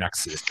better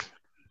next season.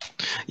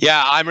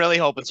 Yeah, I'm really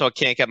hoping so. It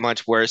can't get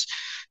much worse.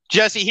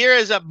 Jesse, here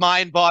is a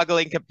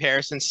mind-boggling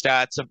comparison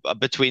stats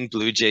between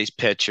Blue Jays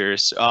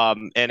pitchers,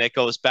 and it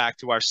goes back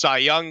to our Cy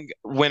Young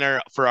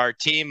winner for our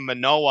team,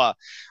 Manoah.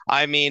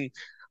 I mean,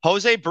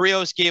 Jose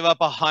Barrios gave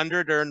up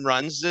 100 earned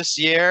runs this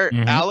year.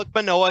 Mhm. Alek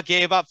Manoah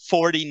gave up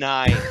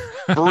 49.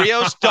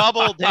 Barrios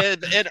doubled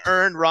in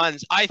earned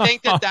runs. I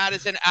think that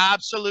is an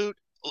absolute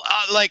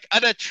like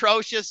an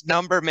atrocious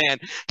number, man.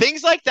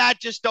 Things like that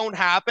just don't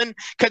happen,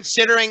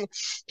 considering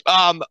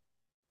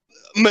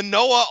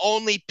Manoah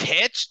only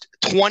pitched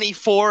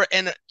 24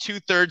 and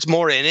 2/3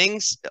 more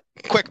innings.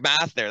 Quick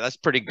math there. That's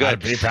pretty good.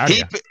 But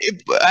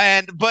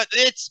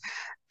it's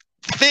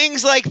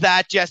things like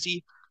that,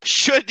 Jesse,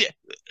 should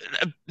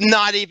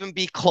not even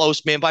be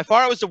close, man. By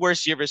far, it was the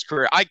worst year of his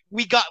career.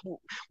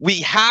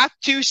 We have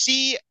to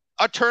see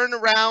a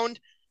turnaround.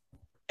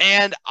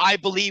 And I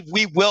believe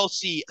we will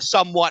see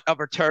somewhat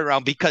of a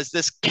turnaround, because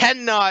this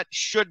cannot,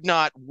 should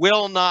not,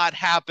 will not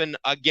happen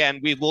again.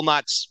 We will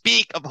not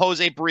speak of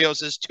Jose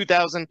Barrios'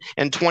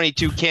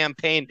 2022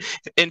 campaign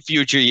in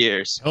future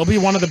years. He'll be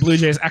one of the Blue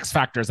Jays X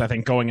factors, I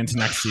think, going into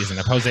next season.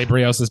 If Jose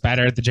Barrios is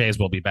better, the Jays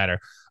will be better.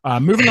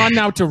 Moving on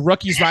now to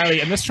rookies, Riley.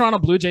 And this Toronto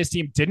Blue Jays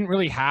team didn't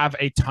really have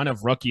a ton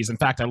of rookies. In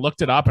fact, I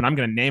looked it up, and I'm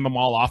going to name them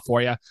all off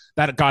for you,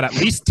 that got at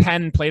least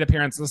 10 plate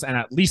appearances and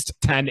at least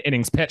 10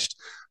 innings pitched.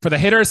 For the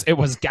hitters, it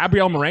was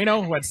Gabriel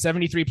Moreno, who had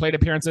 73 plate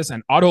appearances,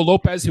 and Otto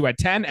Lopez, who had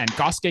 10, and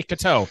Gosuke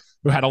Kato,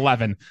 who had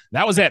 11.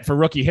 That was it for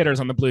rookie hitters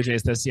on the Blue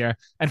Jays this year.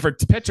 And for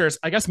pitchers,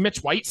 I guess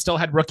Mitch White still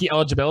had rookie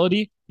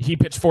eligibility. He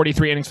pitched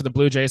 43 innings for the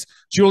Blue Jays.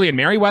 Julian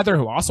Merriweather,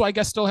 who also I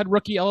guess still had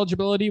rookie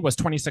eligibility, was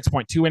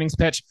 26.2 innings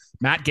pitched.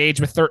 Matt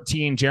Gage with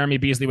 13, Jeremy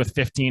Beasley with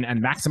 15,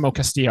 and Maximo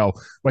Castillo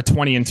with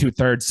 20 and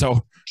 2/3.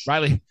 So,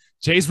 Riley,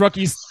 Jays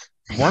rookies,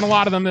 weren't a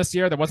lot of them this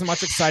year. There wasn't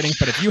much exciting.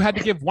 But if you had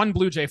to give one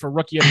Blue Jay for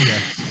rookie of the year,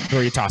 who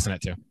are you tossing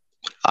it to?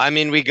 I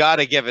mean, we got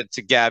to give it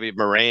to Gabby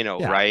Moreno,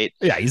 right?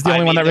 Yeah, he's the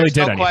only one that really did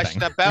anything. There's no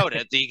question about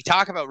it. You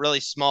talk about really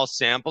small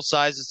sample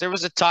sizes. There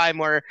was a time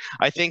where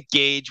I think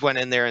Gage went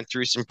in there and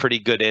threw some pretty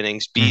good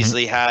innings.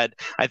 Beasley I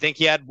think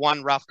he had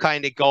one rough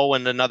kind of go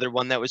and another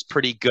one that was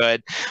pretty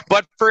good.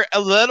 But for a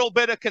little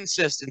bit of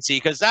consistency,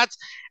 because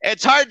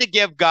it's hard to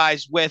give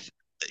guys with,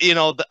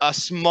 a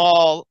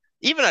small,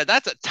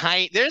 that's a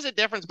tiny, there's a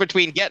difference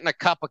between getting a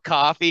cup of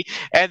coffee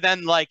and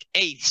then like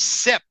a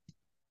sip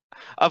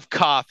of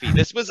coffee.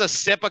 This was a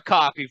sip of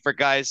coffee for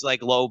guys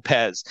like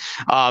Lopez.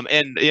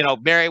 And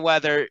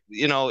Merriweather,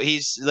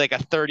 he's like a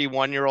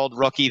 31-year-old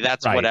rookie.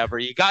 That's right. Whatever.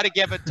 You got to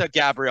give it to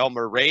Gabriel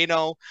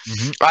Moreno.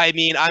 I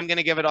mean, I'm going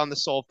to give it on the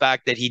sole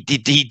fact that he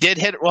did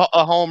hit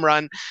a home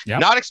run.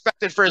 Yep. Not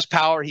expected for his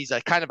power. He's a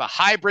kind of a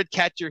hybrid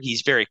catcher.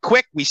 He's very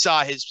quick. We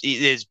saw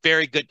his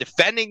very good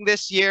defending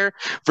this year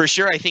for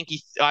sure. I think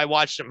I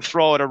watched him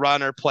throw at a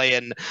runner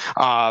playing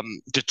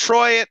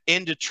Detroit.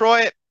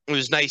 It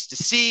was nice to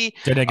see.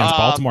 Did it against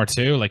Baltimore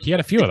too. Like he had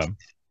a few of them.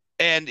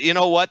 And you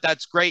know what?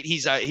 That's great.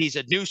 He's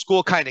a new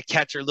school kind of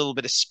catcher, a little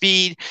bit of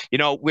speed.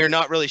 We're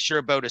not really sure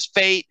about his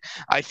fate.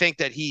 I think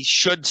that he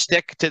should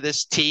stick to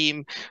this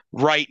team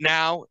right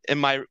now. In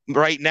my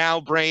right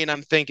now brain,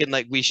 I'm thinking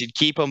like we should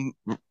keep him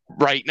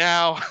right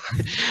now.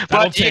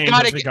 But you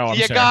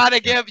gotta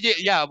give.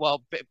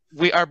 Well,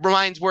 our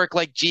minds work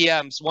like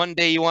GMs. One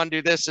day you want to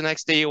do this, the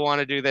next day you want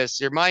to do this.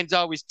 Your mind's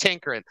always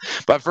tinkering.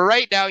 But for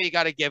right now, you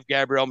got to give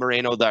Gabriel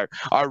Moreno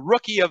our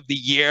Rookie of the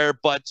Year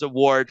Buds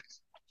Award,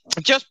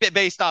 just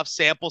based off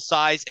sample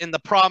size and the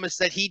promise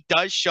that he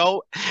does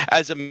show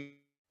as a.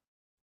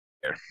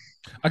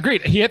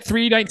 Agreed. He hit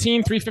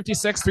 319,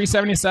 356,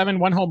 377,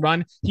 one home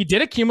run. He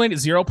did accumulate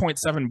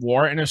 0.7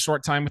 WAR in a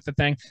short time with the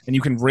thing, and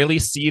you can really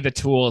see the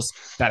tools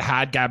that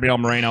had Gabriel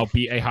Moreno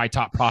be a high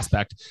top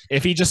prospect.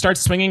 If he just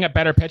starts swinging at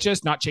better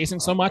pitches, not chasing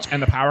so much,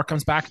 and the power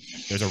comes back,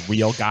 there's a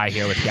real guy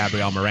here with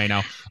Gabriel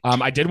Moreno.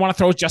 I did want to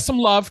throw just some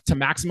love to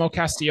Maximo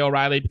Castillo,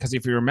 Riley, because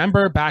if you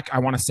remember back, I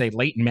want to say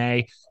late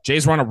May,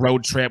 Jays were on a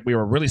road trip. We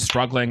were really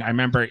struggling. I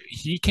remember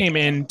he came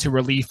in to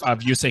relief of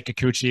Yusei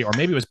Kikuchi, or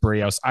maybe it was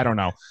Barrios. I don't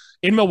know.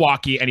 In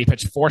Milwaukee, and he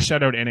pitched 4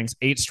 shutout innings,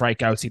 8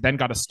 strikeouts. He then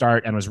got a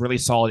start and was really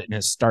solid in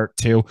his start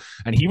too.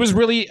 And he was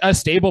really a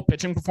stable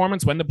pitching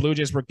performance when the Blue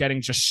Jays were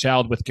getting just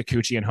shelled with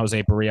Kikuchi and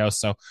Jose Barrios.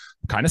 So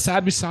I'm kind of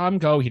sad we saw him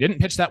go. He didn't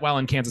pitch that well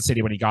in Kansas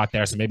City when he got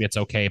there, so maybe it's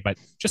okay. But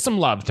just some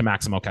love to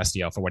Maximo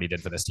Castillo for what he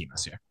did for this team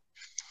this year.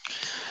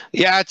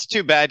 Yeah, it's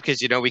too bad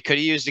because, we could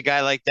have used a guy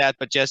like that.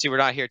 But, Jesse, we're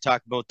not here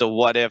talking about the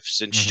what ifs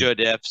and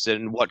should ifs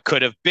and what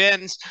could have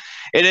been.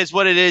 It is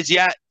what it is.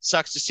 Yeah, it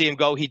sucks to see him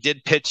go. He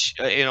did pitch,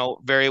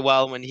 very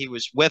well when he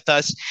was with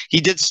us. He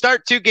did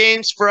start 2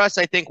 games for us.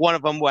 I think one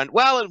of them went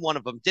well and one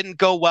of them didn't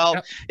go well.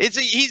 Yep.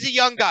 He's a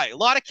young guy. A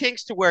lot of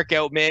kinks to work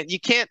out, man. You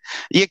can't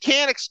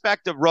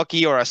expect a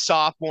rookie or a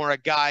sophomore, a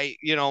guy,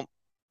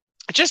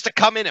 just to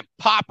come in and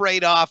pop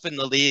right off in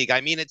the league.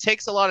 I mean, it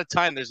takes a lot of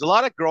time. There's a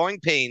lot of growing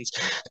pains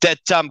that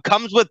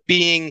comes with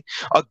being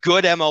a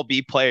good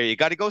MLB player. You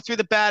got to go through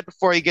the bad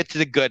before you get to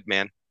the good,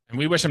 man. And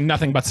we wish him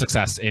nothing but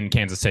success in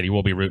Kansas City.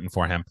 We'll be rooting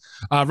for him.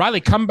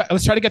 Riley, come back.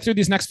 Let's try to get through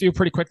these next few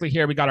pretty quickly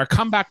here. We got our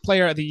comeback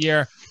player of the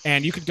year,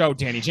 and you could go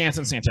Danny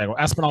Jansen, Santiago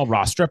Espinal,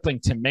 Ross Stripling,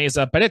 Tim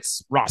Meza, but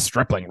it's Ross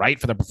Stripling, right,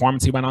 for the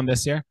performance he went on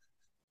this year?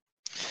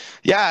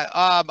 Yeah,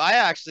 I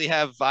actually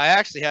have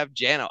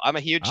Jano. I'm a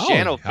huge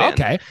Jano fan.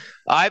 Okay.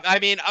 I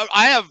mean,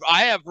 I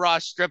have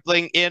Ross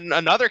Stripling in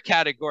another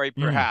category,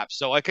 perhaps.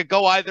 So I could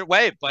go either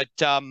way. But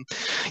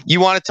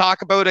you want to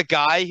talk about a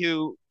guy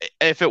who,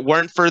 if it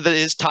weren't for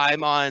his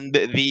time on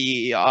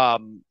the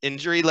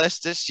injury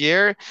list this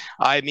year,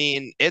 I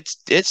mean,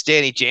 it's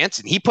Danny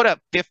Jansen. He put up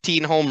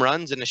 15 home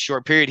runs in a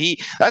short period.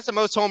 That's the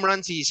most home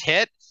runs he's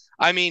hit.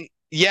 I mean,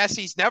 yes,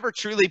 he's never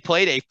truly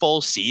played a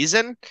full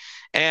season.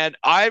 And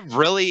I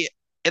really,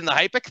 in the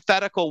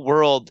hypothetical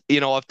world,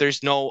 if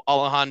there's no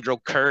Alejandro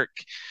Kirk,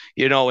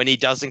 and he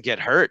doesn't get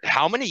hurt,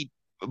 how many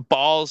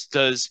balls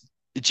does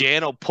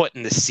Jano put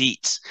in the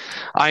seats?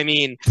 I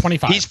mean,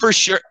 25. He's for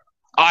sure.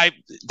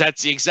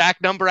 That's the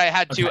exact number I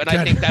had to, and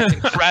I think that's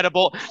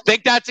incredible.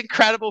 That's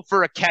incredible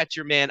for a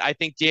catcher, man. I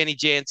think Danny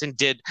Jansen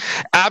did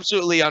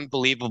absolutely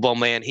unbelievable,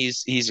 man.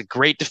 He's a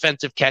great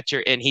defensive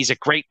catcher, and he's a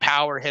great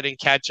power hitting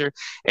catcher,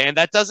 and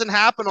that doesn't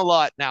happen a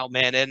lot now,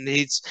 man. And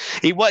his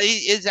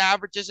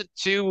average isn't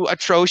too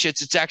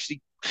atrocious. It's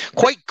actually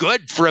quite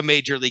good for a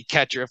major league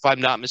catcher, if I'm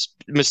not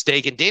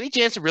mistaken. Danny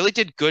Jansen really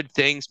did good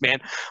things, man.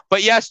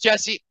 But yes,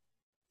 Jesse,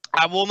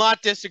 I will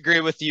not disagree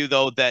with you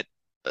though that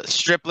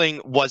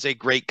Stripling was a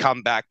great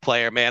comeback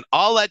player, man.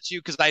 I'll let you,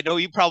 because I know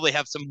you probably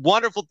have some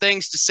wonderful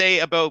things to say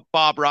about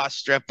Bob Ross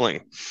Stripling.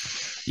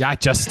 Yeah,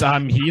 just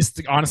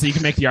honestly, you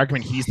can make the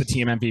argument he's the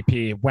team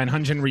MVP. When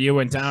Hyun-Jin Ryu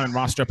went down and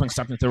Ross Stripling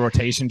stepped into the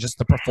rotation, just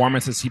the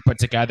performances he put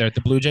together.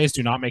 The Blue Jays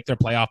do not make their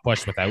playoff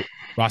push without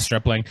Ross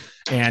Stripling,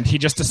 and he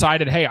just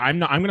decided, hey, I'm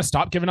going to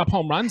stop giving up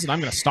home runs and I'm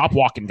going to stop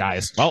walking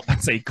guys. Well,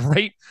 that's a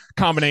great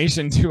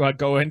combination to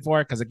go in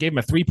for, because it gave him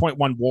a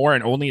 3.1 WAR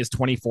and only his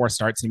 24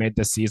 starts he made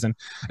this season.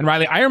 And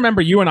Riley, I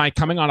remember you and I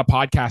coming on a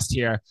podcast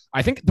here.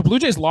 I think the Blue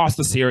Jays lost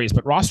the series,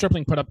 but Ross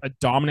Stripling put up a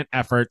dominant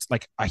effort,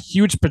 like a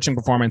huge pitching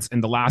performance in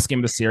the last game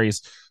of the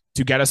series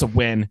to get us a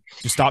win,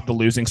 to stop the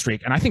losing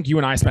streak. And I think you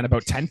and I spent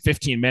about 10,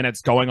 15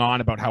 minutes going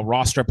on about how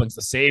Ross Stripling's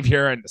the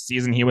savior and the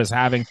season he was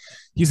having.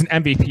 He's an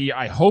MVP.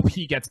 I hope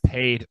he gets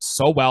paid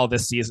so well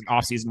this season,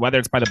 offseason, whether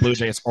it's by the Blue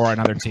Jays or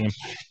another team.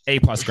 A+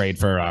 grade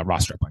for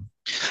Ross Stripling.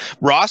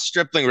 Ross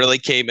Stripling really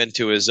came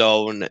into his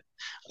own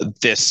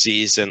this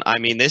season. I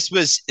mean,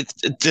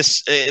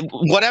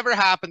 whatever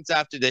happens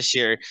after this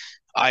year,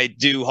 I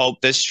do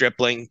hope this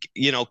Stripling,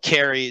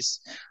 carries,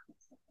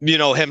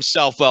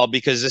 himself well,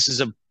 because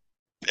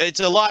it's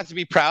a lot to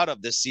be proud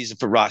of this season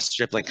for Ross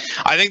Stripling.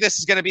 I think this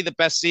is going to be the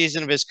best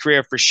season of his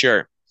career for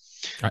sure.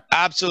 Right.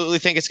 Absolutely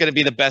think it's going to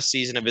be the best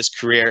season of his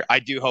career. I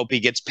do hope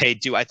he gets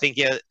paid too. I think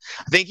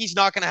he's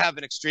not going to have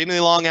an extremely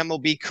long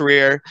MLB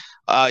career.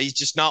 He's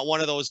just not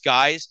one of those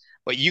guys.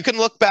 But you can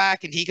look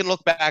back, and he can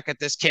look back at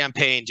this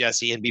campaign,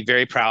 Jesse, and be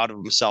very proud of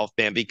himself,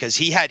 man, because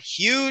he had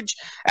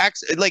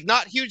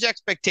not huge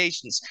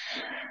expectations,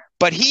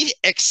 but he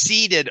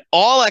exceeded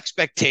all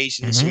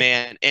expectations,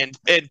 man, and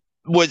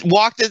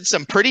walked in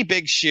some pretty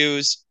big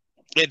shoes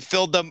and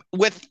filled them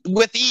with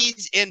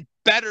ease and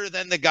better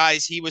than the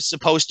guys he was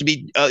supposed to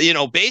be,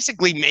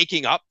 basically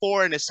making up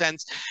for, in a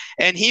sense.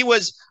 And he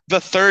was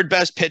the third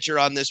best pitcher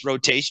on this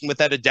rotation,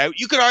 without a doubt.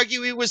 You could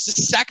argue he was the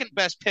second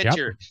best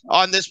pitcher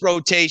on this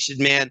rotation,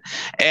 man.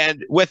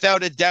 And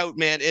without a doubt,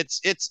 man,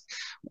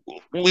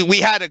 we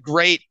had a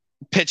great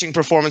pitching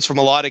performance from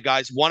a lot of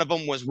guys. One of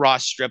them was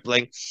Ross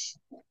Stripling.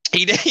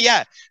 He did,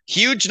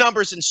 huge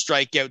numbers in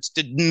strikeouts,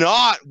 did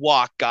not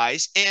walk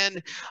guys.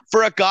 And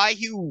for a guy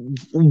who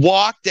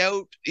walked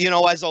out,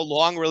 as a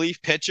long relief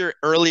pitcher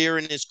earlier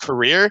in his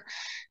career,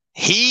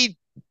 he,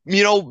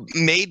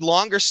 made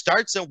longer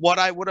starts than what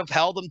I would have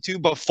held him to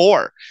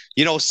before.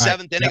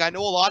 Seventh inning. I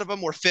know a lot of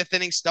them were fifth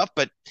inning stuff,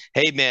 but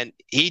hey, man,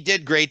 he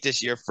did great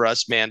this year for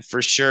us, man,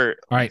 for sure.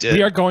 All right.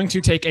 We are going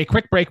to take a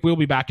quick break. We'll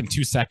be back in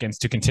 2 seconds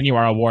to continue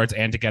our awards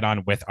and to get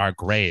on with our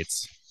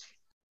grades.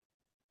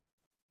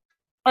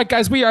 All right,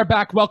 guys, we are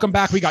back. Welcome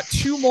back. We got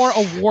 2 more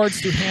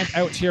awards to hand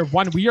out here.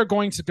 One, we are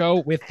going to go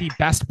with the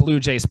best Blue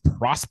Jays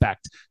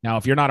prospect. Now,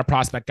 if you're not a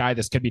prospect guy,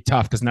 this could be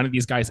tough, because none of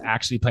these guys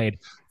actually played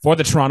for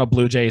the Toronto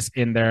Blue Jays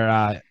in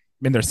their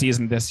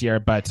season this year.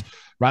 But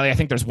Riley, I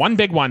think there's one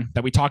big one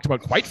that we talked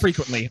about quite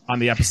frequently on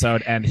the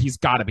episode, and he's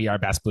got to be our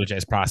best Blue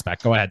Jays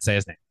prospect. Go ahead, say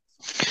his name.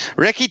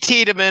 Ricky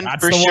Tiedemann,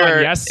 That's for the sure.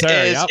 One. Yes,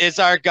 sir. Is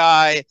our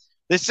guy.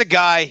 This is a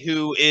guy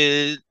who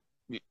is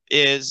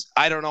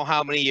I don't know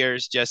how many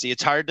years, Jesse.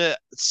 It's hard to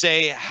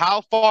say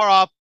how far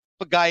off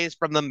a guy is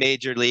from the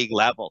major league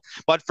level.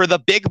 But for the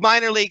big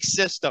minor league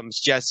systems,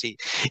 Jesse,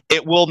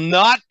 it will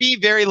not be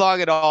very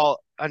long at all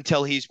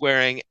until he's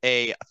wearing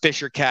a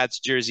Fisher Cats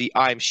jersey.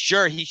 I'm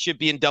sure he should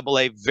be in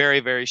AA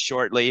very, very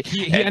shortly.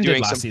 He ended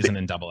last season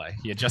in AA.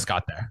 He had just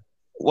got there.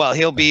 Well,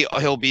 he'll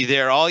be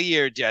there all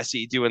year,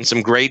 Jesse, doing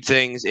some great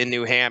things in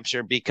New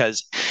Hampshire,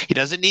 because he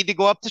doesn't need to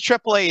go up to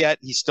AAA yet.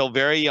 He's still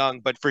very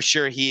young, but for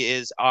sure he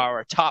is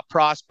our top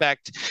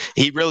prospect.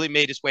 He really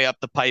made his way up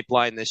the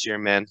pipeline this year,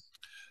 man.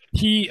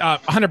 He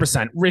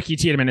 100%. Ricky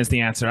Tiedemann is the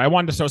answer. I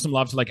wanted to show some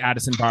love to like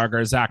Addison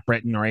Barger, Zach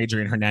Britton, or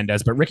Adrian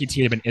Hernandez, but Ricky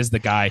Tiedemann is the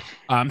guy.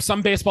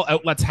 Some baseball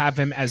outlets have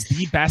him as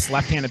the best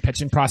left-handed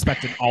pitching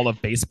prospect in all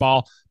of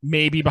baseball,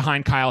 maybe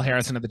behind Kyle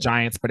Harrison of the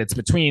Giants, but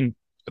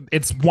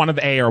it's one of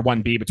A or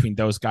 1B between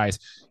those guys.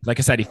 Like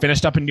I said, he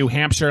finished up in New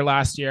Hampshire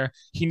last year.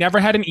 He never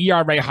had an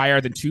ERA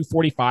higher than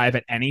 2.45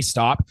 at any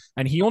stop,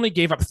 and he only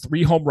gave up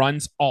 3 home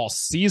runs all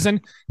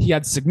season. He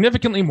had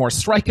significantly more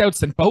strikeouts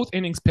than both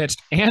innings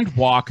pitched and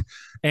walk.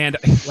 And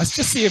let's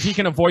just see if he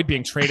can avoid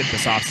being traded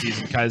this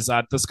offseason, because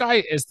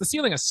the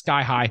ceiling is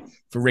sky high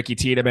for Ricky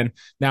Tiedemann.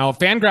 Now,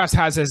 Fangraphs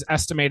has his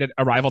estimated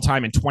arrival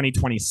time in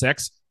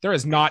 2026. There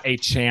is not a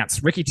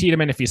chance. Ricky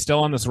Tiedemann, if he's still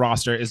on this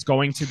roster, is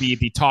going to be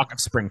the talk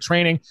of spring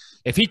training.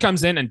 If he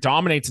comes in and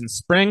dominates in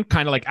spring,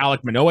 kind of like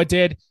Alek Manoah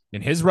did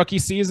in his rookie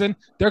season,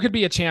 there could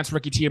be a chance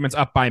Ricky Tiedemann's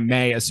up by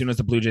May as soon as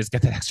the Blue Jays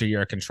get that extra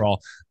year of control.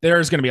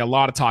 There's going to be a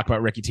lot of talk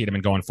about Ricky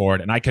Tiedemann going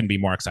forward, and I couldn't be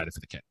more excited for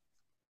the kid.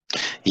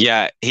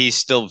 Yeah, he's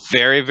still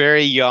very,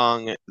 very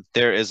young.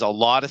 There is a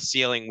lot of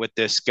ceiling with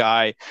this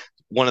guy.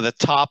 One of the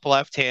top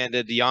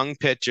left-handed young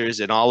pitchers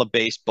in all of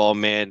baseball,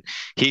 man.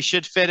 He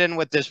should fit in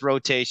with this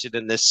rotation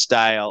and this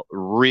style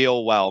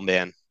real well,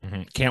 man.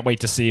 Mm-hmm. Can't wait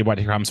to see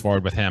what comes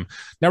forward with him.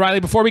 Now,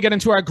 Riley, before we get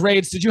into our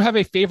grades, did you have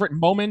a favorite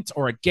moment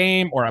or a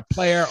game or a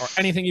player or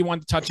anything you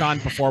wanted to touch on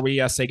before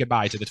we say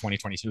goodbye to the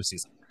 2022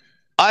 season?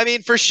 I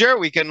mean, for sure,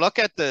 we can look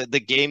at the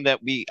game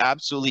that we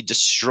absolutely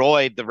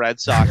destroyed the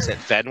Red Sox at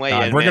Fenway.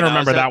 We're going to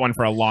remember that one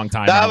for a long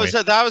time. That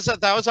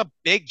was a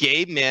big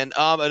game, man.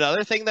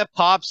 Another thing that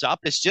pops up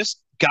is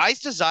just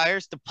guys'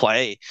 desires to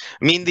play.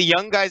 I mean, the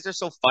young guys are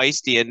so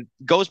feisty, and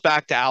goes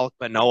back to Alek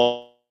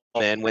Manoah.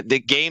 And with the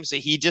games that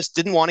he just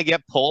didn't want to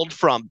get pulled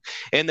from,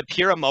 and the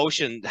pure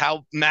emotion,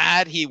 how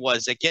mad he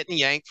was at getting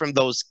yanked from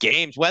those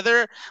games,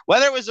 whether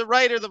it was the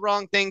right or the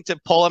wrong thing to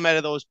pull him out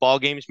of those ball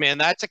games, man,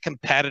 that's a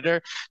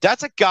competitor.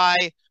 That's a guy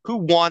who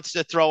wants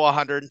to throw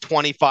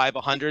 125,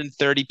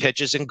 130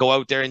 pitches and go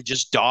out there and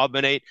just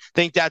dominate. I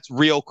think that's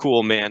real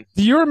cool, man.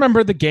 Do you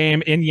remember the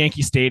game in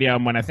Yankee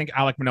Stadium when I think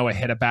Alek Manoah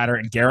hit a batter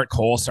and Garrett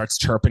Cole starts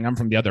chirping him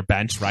from the other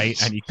bench, right?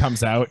 And he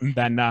comes out, and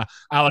then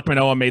Alek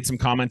Manoah made some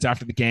comments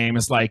after the game.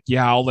 It's like,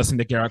 yeah, I'll listen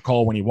to Garrett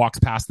Cole when he walks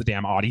past the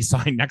damn Audi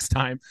sign next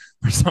time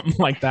or something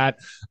like that.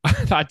 I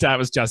thought that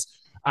was just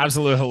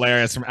absolutely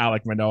hilarious from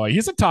Alek Manoah.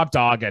 He's a top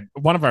dog and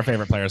one of our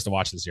favorite players to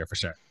watch this year for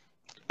sure.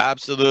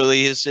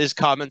 Absolutely. His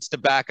comments to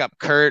back up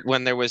Kurt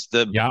when there was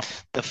the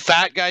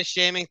fat guy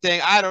shaming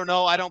thing. I don't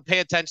know. I don't pay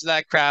attention to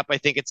that crap. I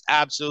think it's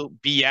absolute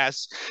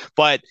BS.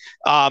 But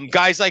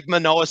guys like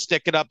Manoah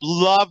sticking up.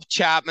 Love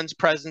Chapman's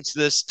presence to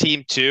this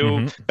team too.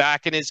 Mm-hmm.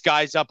 Backing his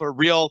guys up. A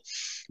real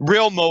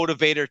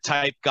motivator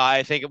type guy.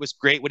 I think it was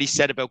great what he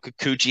said about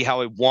Kikuchi,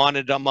 how he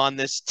wanted him on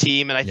this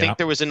team. And I think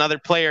there was another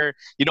player,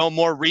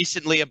 more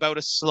recently about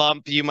a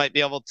slump. You might be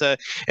able to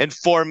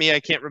inform me. I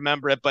can't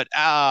remember it. But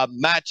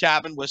Matt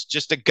Chapman was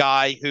just a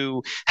guy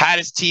who had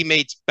his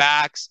teammates'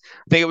 backs.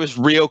 I think it was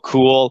real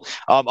cool.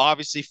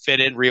 Obviously fit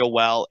in real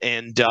well.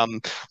 And a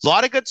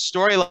lot of good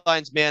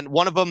storylines, man.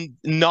 One of the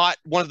not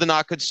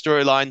good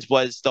storylines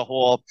was the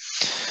whole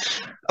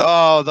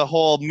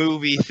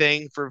movie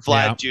thing for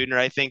Vlad Jr.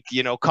 I think,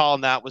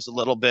 calling that was a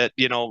little bit,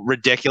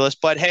 ridiculous.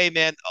 But hey,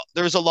 man,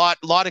 there was a lot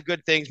of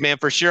good things, man,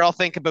 for sure. I'll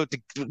think about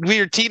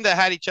your team that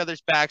had each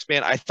other's backs,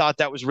 man. I thought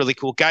that was really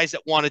cool. Guys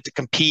that wanted to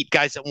compete,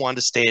 guys that wanted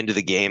to stay into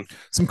the game.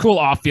 Some cool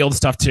off-field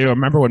stuff, too. I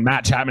remember when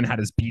Matt Chapman had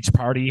his beach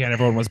party and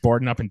everyone was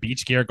boarding up in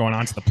beach gear going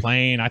onto the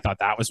plane. I thought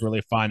that was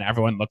really fun.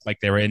 Everyone looked like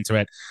they were into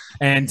it.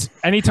 And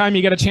anytime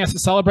you get a chance to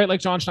celebrate, like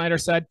John Schneider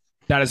said,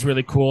 that is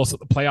really cool. So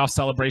the playoff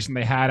celebration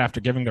they had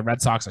after giving the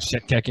Red Sox a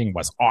shit kicking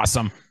was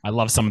awesome. I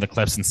love some of the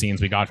clips and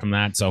scenes we got from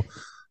that. So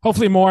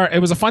hopefully more. It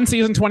was a fun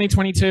season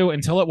 2022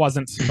 until it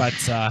wasn't, but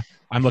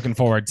I'm looking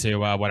forward to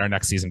what our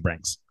next season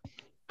brings.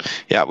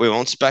 Yeah, we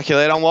won't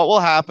speculate on what will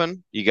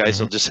happen. You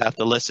guys will just have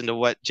to listen to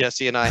what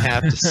Jesse and I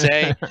have to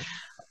say.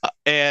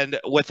 And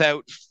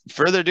without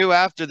further ado,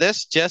 after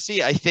this,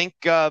 Jesse, I think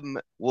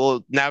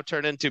we'll now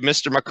turn into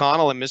Mr.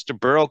 McConnell and Mr.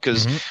 Burrow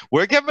because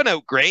we're giving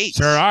out grades.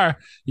 Sure are.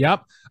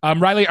 Yep.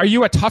 Riley, are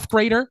you a tough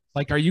grader?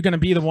 Like, are you going to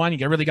be the one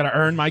you really got to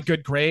earn my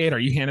good grade? Are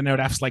you handing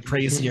out Fs like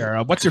crazy?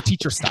 Or what's your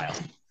teacher style?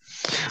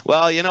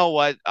 Well, you know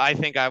what? I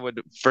think I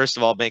would, first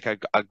of all, make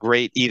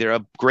either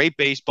a great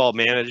baseball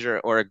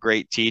manager or a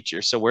great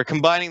teacher. So we're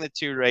combining the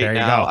two right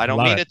now. I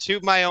don't mean to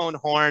toot my own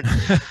horn,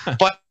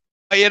 but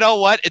you know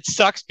what? It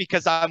sucks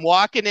because I'm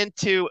walking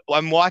into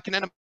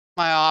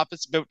my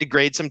office about to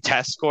grade some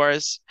test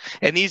scores,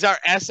 and these are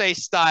essay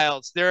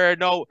styles. There are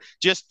no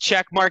just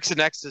check marks and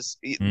X's.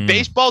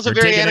 Baseball's a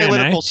very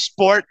analytical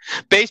sport.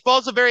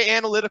 Baseball's a very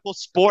analytical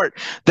sport.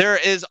 There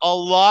is a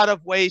lot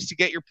of ways to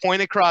get your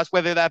point across,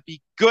 whether that be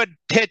good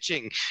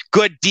pitching,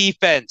 good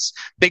defense,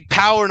 big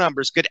power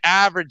numbers, good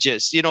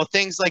averages,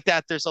 things like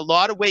that. There's a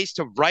lot of ways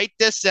to write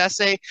this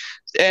essay,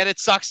 and it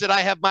sucks that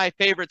I have my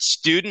favorite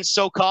students,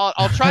 so-called.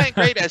 I'll try and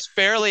grade as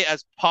fairly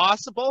as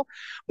possible,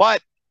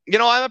 but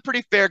I'm a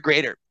pretty fair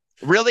grader.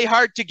 Really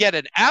hard to get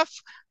an F,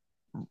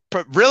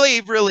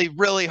 really, really,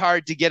 really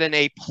hard to get an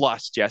A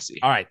plus, Jesse.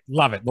 All right,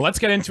 love it. Well, let's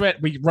get into it.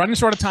 We run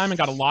short of time and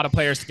got a lot of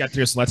players to get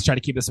through, so let's try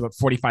to keep this about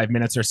 45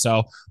 minutes or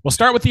so. We'll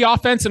start with the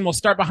offense, and we'll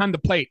start behind the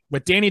plate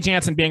with Danny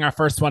Jansen being our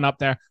first one up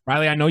there.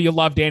 Riley, I know you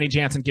love Danny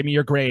Jansen. Give me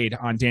your grade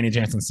on Danny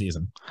Jansen's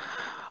season.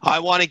 I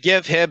want to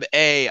give him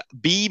a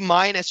B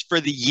minus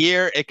for the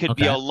year. It could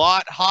be a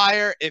lot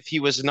higher if he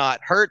was not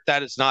hurt.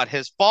 That is not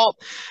his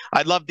fault.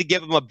 I'd love to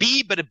give him a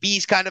B, but a B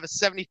is kind of a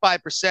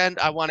 75%.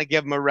 I want to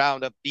give him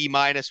around a B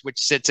minus, which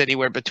sits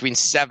anywhere between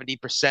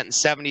 70% and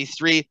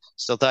 73.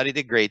 Still thought he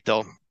did great,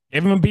 though.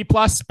 Give him a B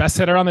plus, best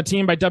hitter on the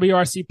team by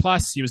WRC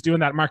plus. He was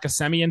doing that Marcus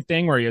Semien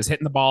thing where he was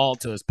hitting the ball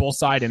to his pull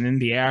side and in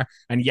the air.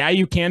 And yeah,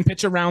 you can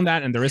pitch around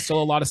that, and there is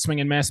still a lot of swing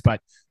and miss,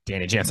 but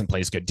Danny Jansen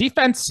plays good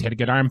defense, hit a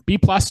good arm. B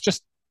plus,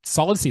 just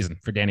solid season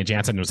for Danny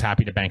Jansen, and was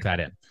happy to bank that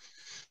in.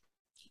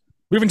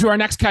 Moving to our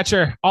next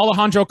catcher,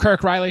 Alejandro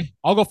Kirk. Riley,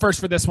 I'll go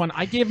first for this one.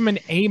 I gave him an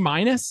A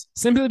minus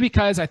simply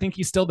because I think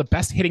he's still the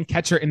best hitting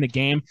catcher in the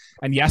game.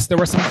 And yes, there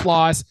were some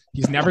flaws.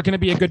 He's never going to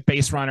be a good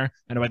base runner.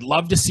 And I would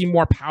love to see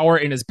more power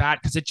in his bat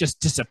because it just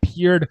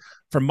disappeared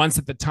for months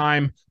at the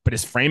time. But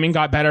his framing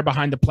got better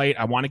behind the plate.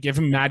 I want to give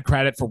him mad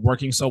credit for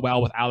working so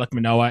well with Alek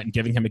Manoah and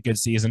giving him a good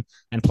season.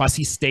 And plus,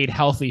 he stayed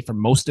healthy for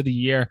most of the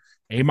year.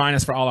 A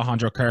minus for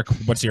Alejandro Kirk.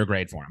 What's your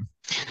grade for him?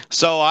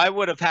 So I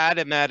would have had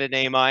him at an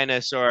A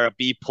minus or a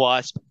B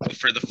plus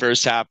for the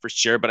first half for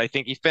sure, but I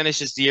think he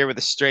finishes the year with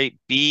a straight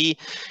B.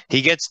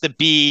 He gets the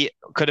B,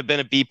 could have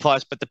been a B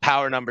plus, but the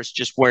power numbers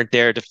just weren't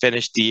there to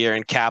finish the year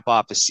and cap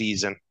off the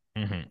season.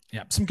 Mm-hmm.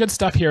 Yeah, some good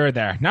stuff here or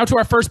there. Now to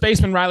our first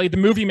baseman, Riley, the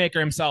movie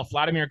maker himself,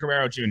 Vladimir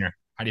Guerrero Jr.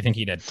 How do you think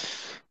he did?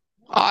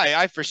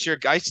 I for sure.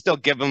 I still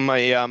give him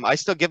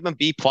a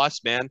B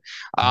plus, man.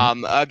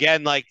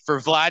 Again, like for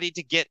Vladdy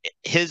to get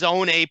his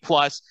own A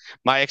plus,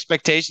 my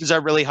expectations are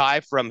really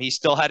high from him. He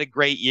still had a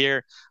great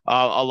year,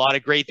 a lot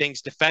of great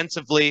things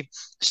defensively.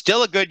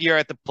 Still a good year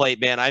at the plate,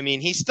 man. I mean,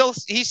 he's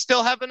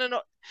still having an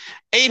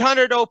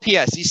 800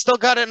 OPS. He's still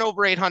got an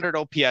over 800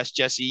 OPS,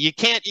 Jesse. You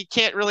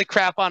can't really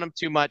crap on him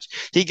too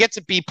much. He gets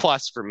a B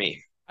plus for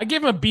me. I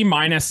give him a B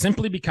minus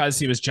simply because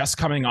he was just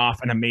coming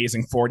off an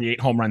amazing 48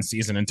 home run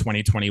season in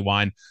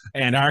 2021.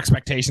 And our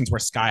expectations were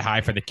sky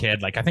high for the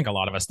kid. Like, I think a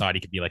lot of us thought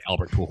he could be like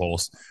Albert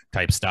Pujols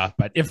type stuff.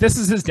 But if this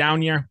is his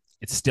down year,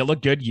 it's still a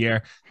good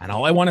year. And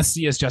all I want to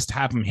see is just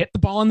have him hit the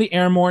ball in the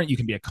air more. You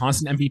can be a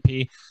constant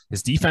MVP.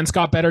 His defense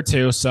got better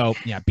too. So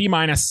yeah, B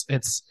minus.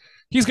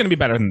 He's going to be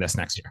better than this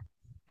next year.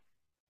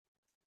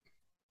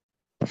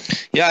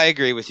 Yeah, I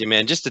agree with you,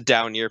 man. Just a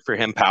down year for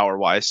him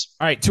power-wise.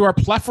 All right, to our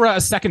plethora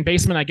of second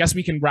baseman, I guess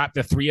we can wrap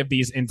the three of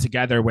these in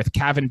together with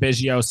Cavan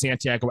Biggio,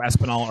 Santiago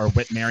Espinal, or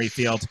Whit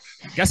Merrifield.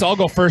 I guess I'll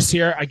go first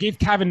here. I gave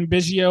Cavan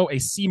Biggio a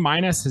C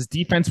minus. His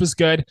defense was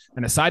good,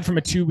 and aside from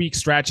a 2-week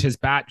stretch, his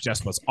bat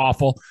just was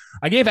awful.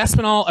 I gave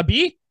Espinal a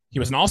B. He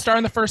was an all-star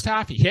in the first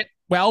half. He hit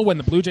well when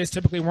the Blue Jays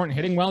typically weren't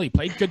hitting well. He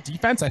played good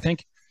defense, I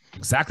think.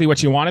 Exactly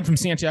what you wanted from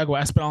Santiago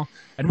Espinal.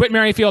 And Whit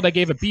Merrifield, I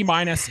gave a B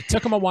minus. It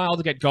took him a while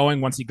to get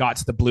going once he got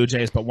to the Blue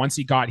Jays, but once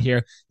he got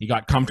here, he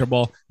got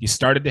comfortable. He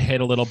started to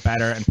hit a little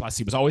better, and plus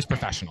he was always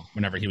professional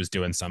whenever he was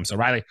doing some. So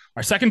Riley,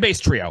 our second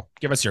base trio,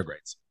 give us your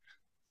grades.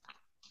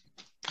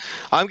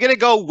 I'm going to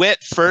go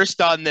Whit first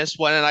on this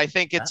one, and I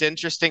think it's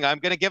interesting. I'm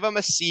going to give him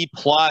a C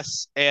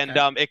plus, and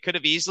it could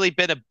have easily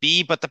been a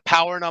B, but the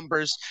power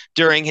numbers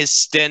during his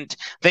stint,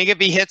 I think if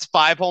he hits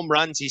 5 home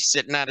runs, he's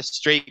sitting at a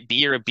straight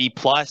B or a B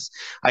plus.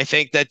 I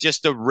think that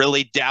just a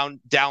really down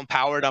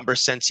power number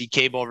since he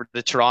came over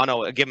to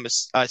Toronto. I give him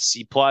a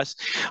C plus.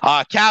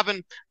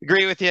 Cavan,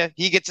 agree with you.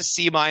 He gets a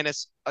C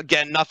minus.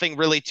 Again, nothing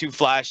really too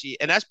flashy.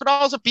 And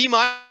Espinal's a B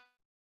minus.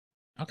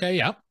 Okay,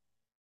 yeah.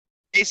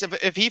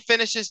 If he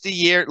finishes the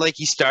year like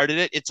he started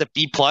it, it's a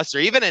B plus or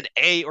even an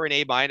A or an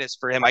A minus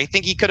for him. I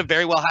think he could have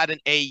very well had an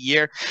A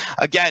year.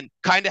 Again,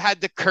 kind of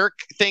had the Kirk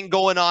thing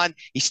going on.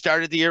 He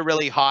started the year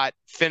really hot,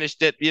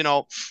 finished it,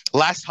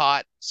 less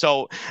hot.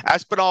 So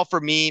Espinal for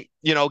me,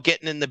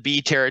 getting in the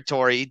B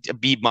territory, a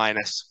B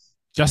minus.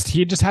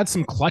 He just had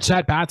some clutch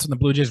at bats when the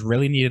Blue Jays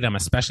really needed them,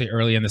 especially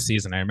early in the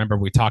season. I remember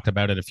we talked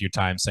about it a few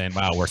times saying,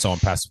 wow, we're so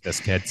impressed with this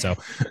kid. So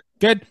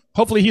good.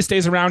 Hopefully he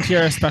stays around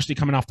here, especially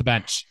coming off the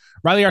bench.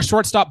 Riley, our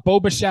shortstop, Bo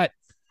Bichette.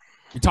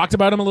 We talked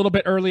about him a little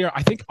bit earlier.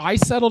 I think I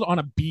settled on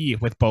a B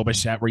with Bo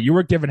Bichette, where you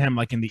were giving him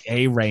like in the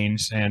A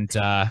range. And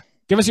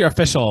give us your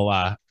official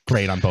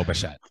grade on Bo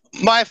Bichette.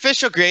 My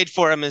official grade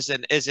for him is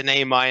an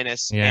A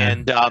minus,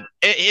 and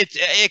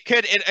it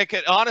could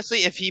honestly,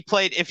 if he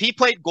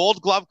played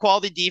Gold Glove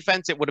quality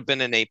defense, it would have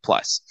been an A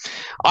plus.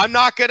 I'm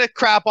not gonna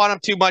crap on him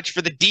too much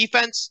for the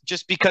defense,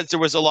 just because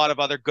there was a lot of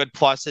other good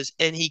pluses,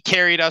 and he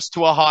carried us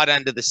to a hot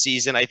end of the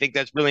season. I think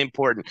that's really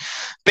important.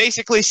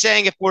 Basically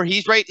saying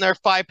he's writing our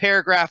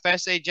 5-paragraph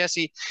essay,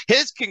 Jesse,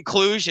 his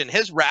conclusion,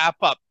 his wrap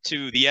up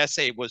to the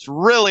essay was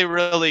really,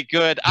 really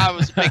good. I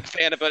was a big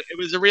fan of it. It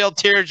was a real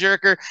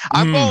tearjerker.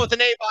 I'm going with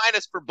an A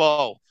minus for Bo.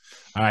 All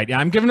right. Yeah,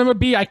 I'm giving him a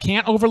B. I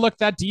can't overlook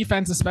that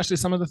defense, especially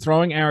some of the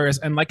throwing errors.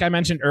 And like I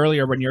mentioned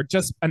earlier, when you're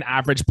just an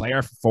average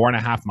player for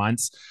 4.5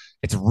 months,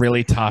 It's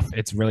really tough.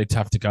 It's really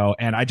tough to go.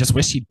 And I just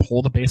wish he'd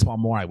pull the baseball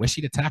more. I wish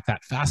he'd attack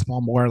that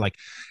fastball more. Like,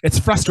 it's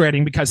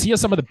frustrating because he has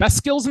some of the best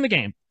skills in the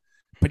game,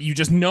 but you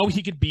just know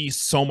he could be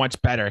so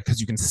much better because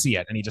you can see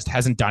it, and he just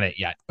hasn't done it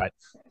yet. But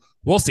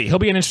we'll see. He'll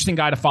be an interesting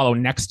guy to follow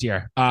next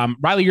year.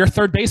 Riley, your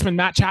third baseman,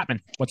 Matt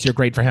Chapman. What's your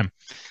grade for him?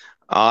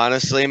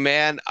 Honestly,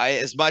 man,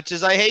 as much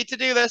as I hate to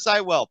do this,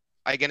 I will.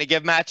 I'm gonna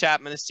give Matt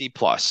Chapman a C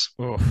plus.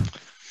 Well,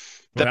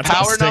 The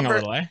power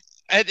number.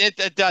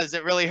 It does.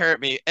 It really hurt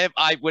me.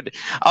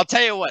 I'll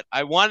tell you what.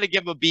 I wanted to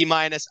give him a B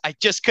minus. I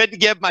just couldn't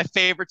give my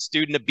favorite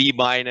student a B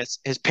minus.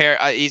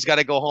 He's got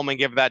to go home and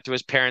give that to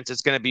his parents.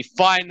 It's going to be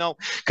fine though,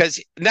 because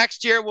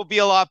next year will be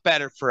a lot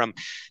better for him.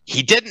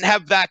 He didn't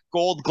have that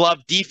Gold Glove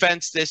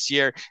defense this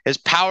year. His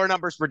power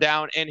numbers were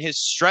down, and his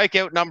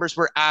strikeout numbers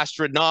were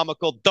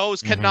astronomical.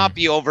 Those cannot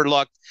be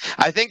overlooked.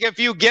 I think if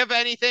you give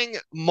anything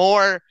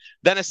more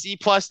than a C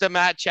plus to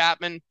Matt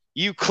Chapman,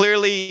 you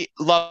clearly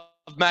love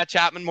Matt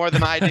Chapman more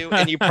than I do,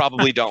 and you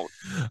probably don't.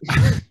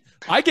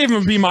 I gave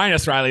him a B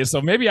minus, Riley, so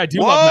maybe I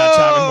do love Matt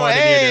Chapman more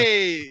than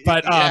you do.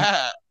 But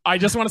I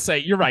just want to say,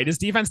 you're right. His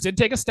defense did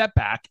take a step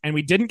back, and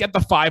we didn't get the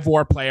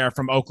 5-WAR player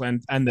from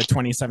Oakland and the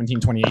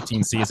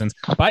 2017-2018 seasons.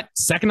 But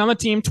second on the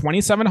team,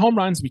 27 home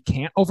runs. We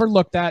can't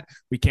overlook that.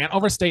 We can't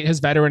overstate his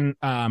veteran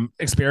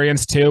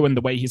experience, too, and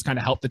the way he's kind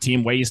of helped the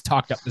team, way he's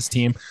talked up this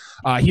team.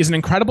 He's an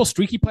incredible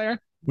streaky player.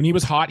 When he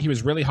was hot, he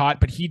was really hot,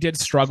 but he did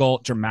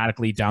struggle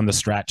dramatically down the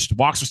stretch. The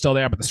walks were still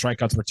there, but the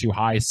strikeouts were too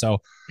high. So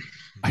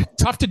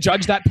tough to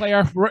judge that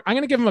player. I'm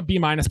going to give him a B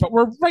minus, but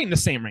we're right in the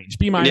same range.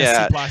 B minus,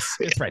 C plus.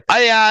 It's right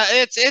there.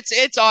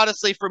 It's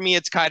honestly, for me,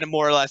 it's kind of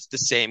more or less the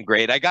same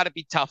grade. I got to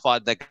be tough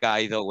on the guy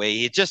either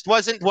way. It just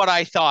wasn't what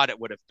I thought it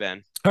would have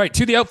been. All right,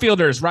 to the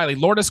outfielders, Riley,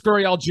 Lourdes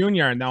Gurriel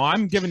Jr. Now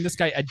I'm giving this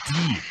guy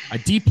a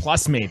D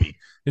plus maybe.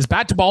 His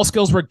bat to ball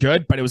skills were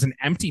good, but it was an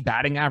empty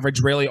batting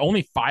average, really.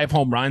 Only 5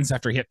 home runs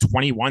after he hit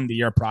 21 the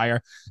year prior.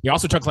 He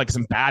also took like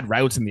some bad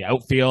routes in the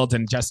outfield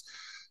and just,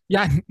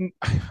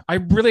 I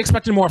really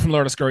expected more from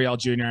Lourdes Gurriel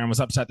Jr. and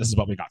was upset this is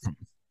what we got from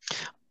him.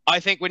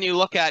 I think when you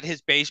look at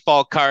his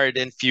baseball card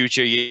in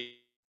future years,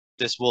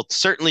 this will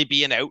certainly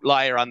be an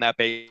outlier on that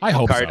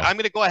baseball card. So. I'm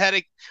going to go ahead.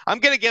 I'm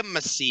going to give him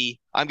a C.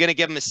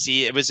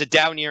 It was a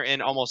down year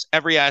in almost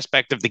every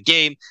aspect of the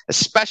game,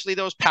 especially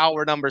those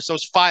power numbers.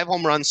 Those 5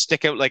 home runs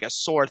stick out like a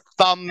sore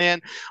thumb, man.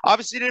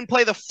 Obviously, didn't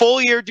play the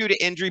full year due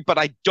to injury, but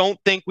I don't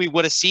think we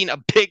would have seen a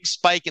big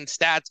spike in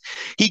stats.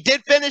 He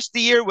did finish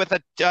the year with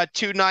a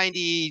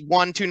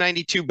 291,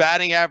 292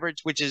 batting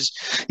average, which is,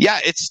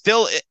 it's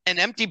still an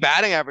empty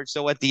batting average.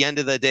 So at the end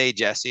of the day,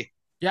 Jesse.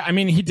 Yeah, I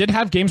mean, he did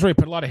have games where he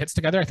put a lot of hits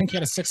together. I think he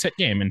had a 6-hit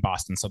game in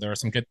Boston, so there were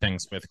some good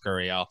things with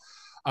Gurriel.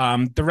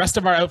 The rest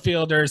of our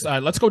outfielders,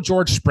 let's go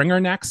George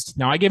Springer next.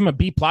 Now, I gave him a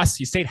B+.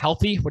 He stayed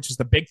healthy, which is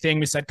the big thing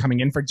we said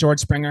coming in for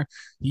George Springer.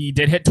 He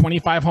did hit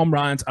 25 home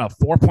runs, a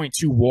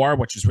 4.2 WAR,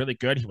 which is really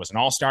good. He was an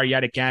all-star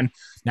yet again.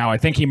 Now, I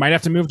think he might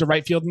have to move to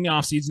right field in the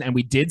offseason, and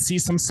we did see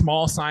some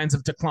small signs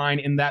of decline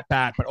in that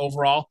bat. But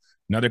overall,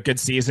 another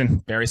good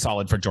season. Very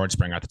solid for George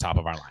Springer at the top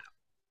of our lineup.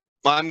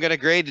 I'm gonna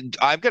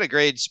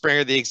grade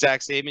Springer the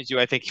exact same as you.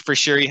 I think for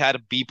sure he had a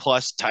B+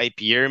 type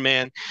year,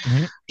 man.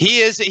 Mm-hmm. He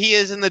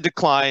is in the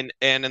decline,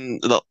 and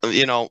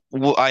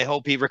I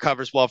hope he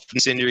recovers well from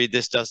this injury.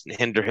 This doesn't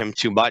hinder him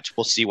too much.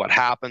 We'll see what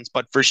happens,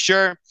 but for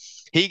sure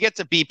he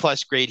gets a B+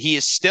 grade. He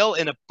is still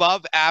an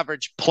above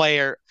average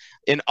player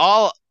in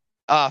all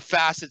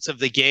facets of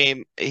the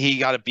game. He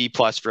got a B+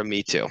 from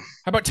me too.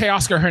 How about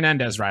Teoscar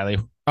Hernandez, Riley?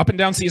 Up and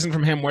down season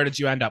from him. Where did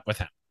you end up with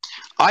him?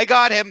 I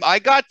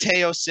got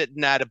Teo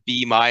sitting at a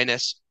B-.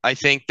 I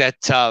think that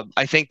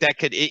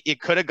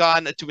it could have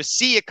gone to a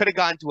C. It could have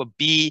gone to a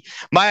B.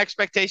 My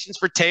expectations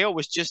for Teo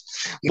was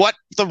just what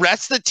the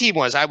rest of the team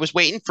was. I was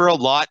waiting for a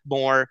lot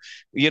more,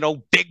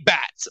 big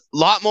bats, a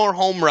lot more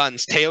home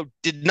runs. Teo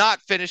did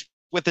not finish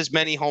with as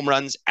many home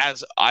runs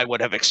as I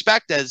would have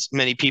expected, as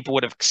many people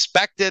would have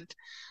expected.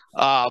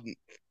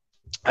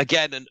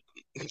 Again,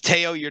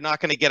 Teo, you're not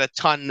going to get a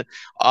ton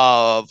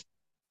of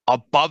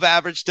above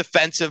average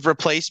defensive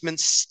replacement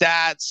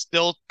stats,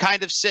 still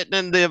kind of sitting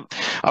in the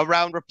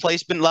around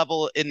replacement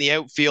level in the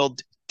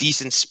outfield,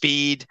 decent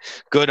speed,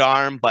 good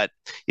arm, but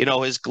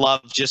his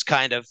glove just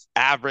kind of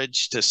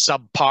average to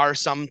subpar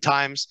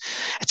sometimes.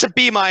 It's a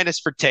B-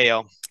 for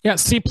Teo. Yeah,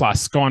 C+.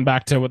 Going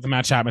back to with the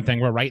Matt Chapman thing,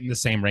 we're right in the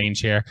same range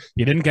here.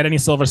 He didn't get any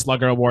Silver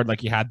Slugger award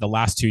like he had the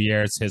last 2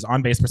 years. His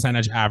on-base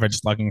percentage, average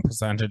slugging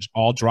percentage,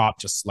 all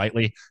dropped just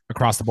slightly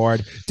across the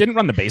board. Didn't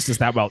run the bases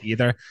that well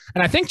either.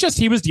 And I think just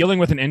he was dealing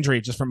with an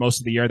injury just for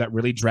most of the year that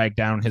really dragged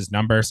down his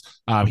numbers.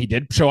 He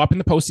did show up in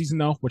the postseason,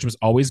 though, which was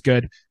always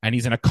good. And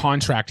he's in a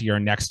contract year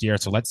next year.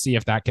 So let's see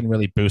if that can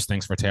really boost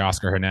things for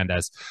Teoscar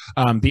Hernandez.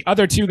 The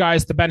other two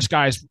guys, the bench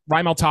guys,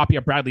 Raimel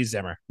Tapia, Bradley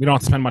Zimmer. We don't have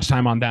to spend much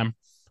time on them.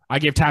 I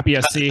gave Tapia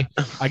a C.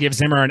 I give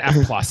Zimmer an F+.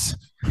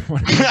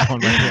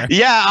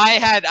 Yeah,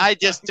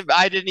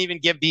 I didn't even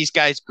give these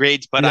guys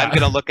grades, but I'm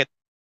going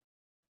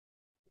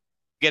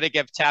to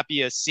give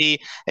Tapia a C,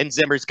 and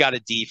Zimmer's got a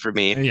D for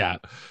me. Yeah,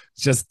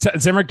 just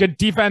Zimmer, good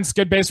defense,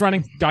 good base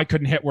running. Guy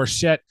couldn't hit worse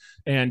shit.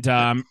 And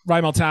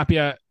Raimel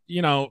Tapia,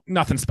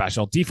 nothing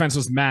special. Defense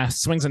was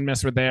mess. Swings and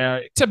miss were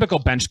there. Typical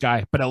bench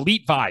guy, but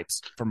elite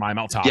vibes for my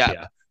Maltopia.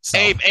 Yeah. So.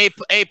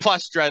 A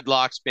plus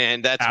dreadlocks,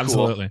 man. That's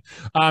absolutely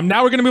cool.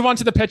 Now we're going to move on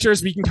to the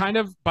pitchers. We can kind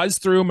of buzz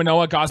through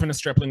Manoah, Gausman, and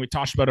Stripling. We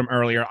talked about them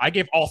earlier. I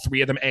gave all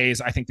three of them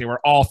A's. I think they were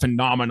all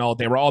phenomenal.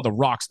 They were all the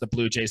rocks of the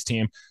Blue Jays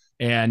team.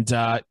 And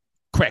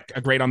quick,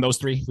 a grade on those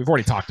three. We've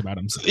already talked about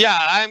them. So. Yeah,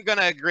 I'm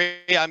gonna agree.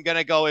 I'm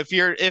gonna go.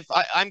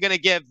 I'm gonna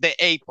give the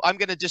A. I'm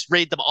gonna just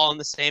rate them all in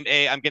the same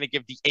A. I'm gonna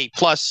give the A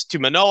plus to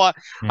Manoah.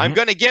 Mm-hmm. I'm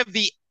gonna give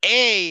the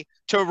A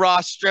to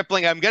Ross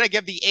Stripling. I'm going to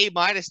give the A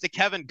minus to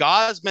Kevin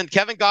Gausman.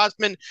 Kevin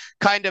Gausman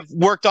kind of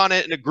worked on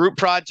it in a group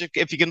project.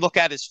 If you can look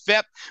at his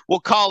FIP,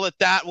 we'll call it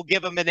that. We'll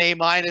give him an A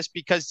minus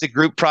because the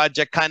group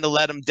project kind of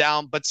let him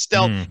down. But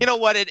still, you know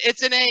what?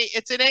 It's an A.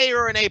 It's an A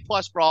or an A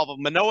plus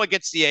problem. Manoah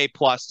gets the A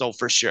plus, though,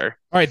 for sure.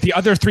 All right, the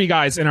other three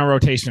guys in our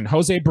rotation: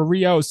 Jose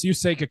Barrios,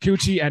 Yusei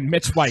Kikuchi, and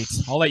Mitch White.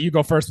 I'll let you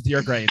go first with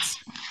your grades.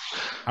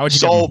 How would you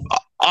give them?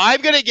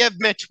 I'm gonna give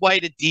Mitch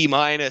White a D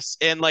minus,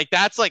 and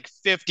that's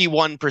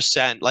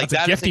 51%. That's a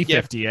gifty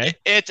 50,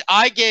 eh?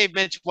 I gave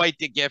Mitch White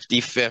the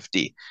gifty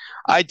 50.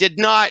 I did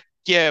not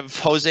give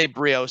Jose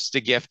Barrios the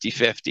gifty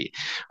 50.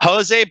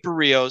 Jose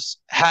Barrios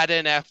had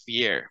an F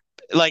year.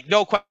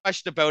 No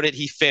question about it,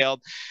 he failed.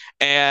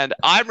 And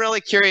I'm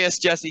really curious,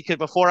 Jesse, because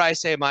before I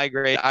say my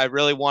grade, I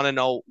really want to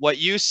know what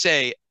you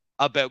say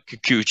about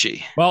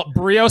Kikuchi. Well,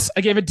 Barrios,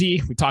 I gave a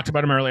D. We talked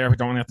about him earlier. We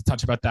don't really have to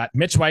touch about that.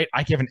 Mitch White,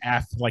 I gave an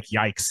F.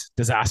 Yikes.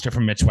 Disaster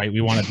from Mitch White.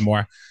 We wanted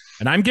more.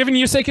 And I'm giving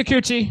Yusei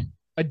Kikuchi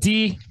a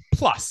D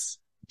plus,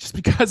 just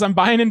because I'm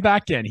buying him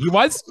back in. He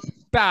was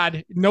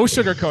bad. No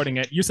sugarcoating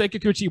it. Yusei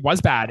Kikuchi was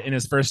bad in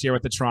his first year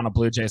with the Toronto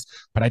Blue Jays.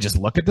 But I just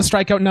look at the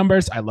strikeout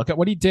numbers. I look at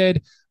what he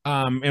did.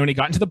 And when he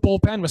got into the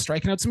bullpen, was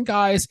striking out some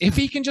guys. If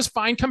he can just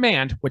find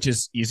command, which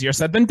is easier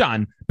said than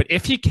done, but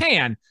if he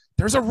can,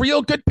 there's a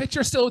real good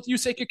pitcher still with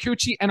Yusei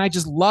Kikuchi, and I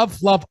just love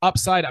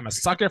upside. I'm a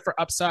sucker for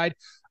upside.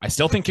 I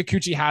still think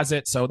Kikuchi has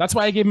it, so that's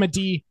why I gave him a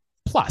D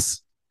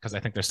plus, because I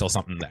think there's still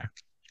something there.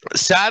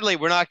 Sadly,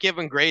 we're not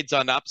giving grades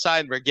on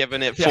upside. We're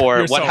giving it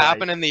for what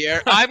happened in the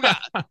air.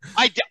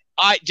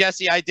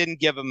 Jesse, I didn't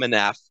give him an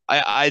F.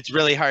 It's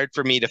really hard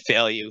for me to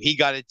fail you. He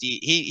got a D.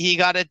 He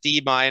got a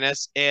D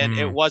minus, and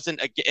it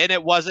wasn't a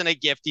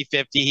gifty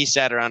 50. He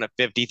sat around at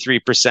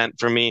 53%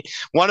 for me.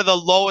 One of the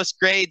lowest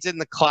grades in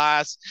the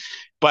class.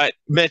 But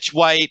Mitch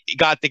White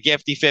got the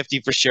gifty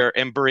 50 for sure.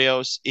 And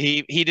Barrios,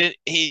 he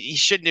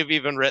shouldn't have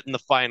even written the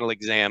final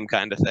exam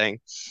kind of thing.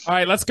 All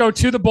right, let's go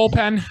to the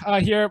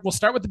bullpen here. We'll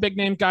start with the big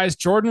name guys.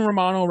 Jordan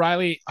Romano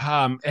Riley. He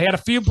had a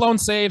few blown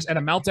saves and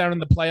a meltdown in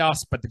the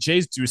playoffs, but the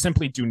Jays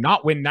simply do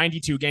not win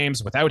 92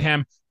 games without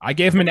him. I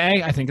gave him an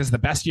A. I think this is the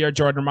best year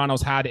Jordan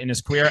Romano's had in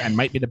his career and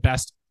might be the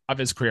best of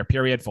his career,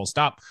 period, full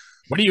stop.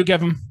 What do you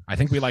give him? I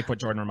think we like what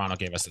Jordan Romano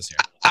gave us this year.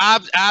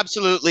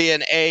 Absolutely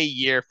an A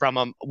year from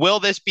him. Will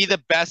this be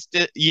the best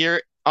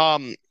year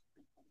of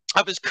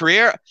his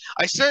career?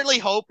 I certainly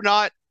hope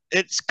not.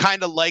 It's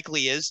kind of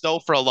likely is, though,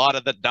 for a lot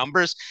of the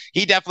numbers.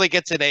 He definitely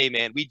gets an A,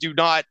 man. We do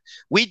not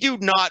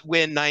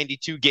win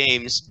 92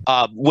 games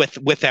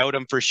without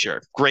him for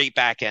sure. Great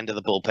back end of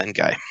the bullpen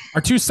guy.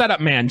 Our two setup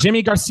man,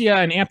 Jimmy Garcia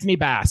and Anthony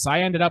Bass. I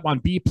ended up on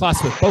B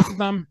plus with both of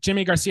them.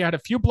 Jimmy Garcia had a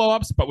few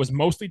blowups, but was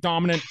mostly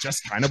dominant,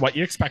 just kind of what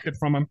you expected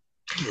from him.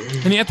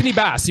 And Anthony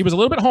Bass, he was a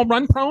little bit home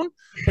run prone,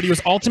 but he was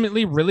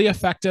ultimately really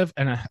effective.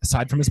 And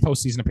aside from his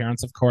postseason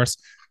appearance, of course,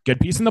 good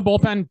piece in the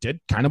bullpen,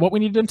 did kind of what we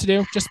needed him to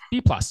do. Just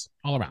B plus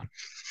all around.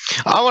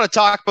 I want to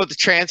talk about the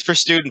transfer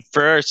student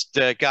first,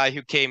 the guy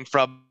who came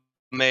from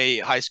a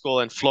high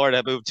school in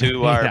Florida, moved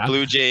to our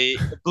Blue Jay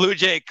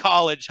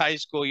College, high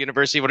school,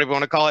 university, whatever you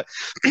want to call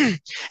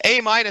it.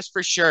 A minus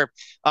for sure.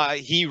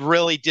 He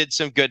really did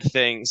some good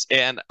things,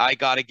 and I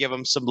got to give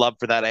him some love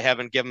for that. I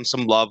haven't given him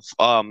some love.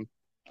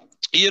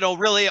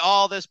 Really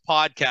all this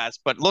podcast,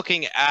 but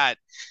looking at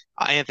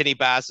Anthony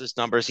Bass's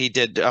numbers, he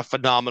did a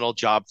phenomenal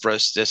job for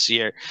us this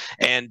year.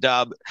 And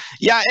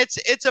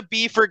it's a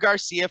B for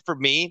Garcia for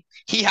me.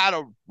 He had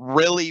a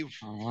really,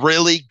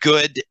 really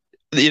good,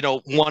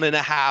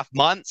 1.5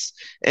 months.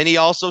 And he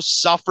also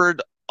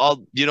suffered,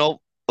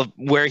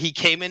 where he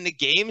came into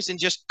games and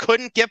just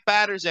couldn't get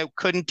batters out,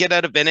 couldn't get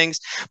out of innings,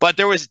 but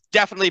there was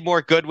definitely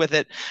more good with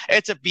it.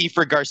 It's a B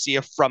for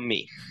Garcia from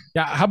me.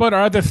 Yeah, how about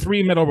our other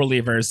three middle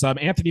relievers?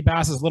 Anthony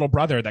Bass's little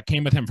brother that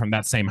came with him from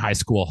that same high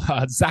school,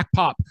 Zach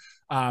Pop.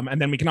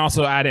 And then we can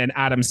also add in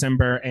Adam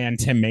Simber and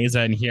Tim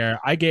Meza in here.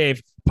 I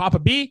gave Pop a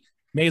B,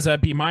 Meza a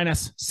B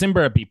minus,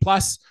 Simber a B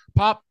plus.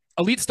 Pop,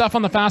 elite stuff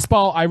on the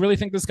fastball. I really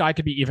think this guy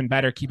could be even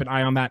better. Keep an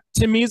eye on that.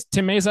 Tim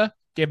Meza,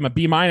 gave him a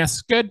B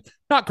minus. Good,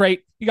 not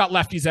great. He got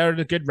lefties out at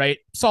a good rate.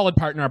 Solid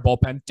part in our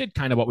bullpen. Did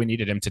kind of what we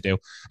needed him to do.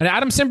 And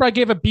Adam Simber, I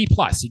gave a B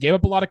plus. He gave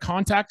up a lot of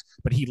contact,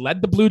 but he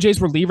led the Blue Jays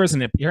relievers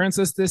in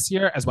appearances this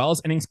year, as well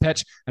as innings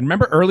pitch. And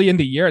remember, early in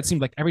the year, it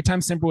seemed like every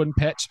time Simber would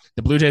pitch,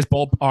 the Blue Jays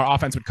our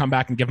offense would come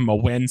back and give him a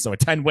win. So a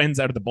 10 wins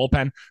out of the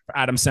bullpen for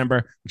Adam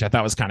Simber, which I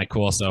thought was kind of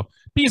cool. So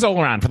B's all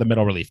around for the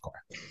middle relief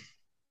corps.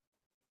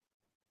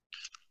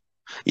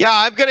 Yeah,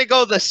 I'm gonna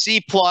go the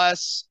C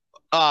plus.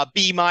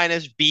 B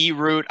minus, B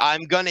root.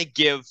 I'm gonna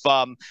give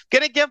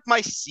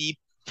my C.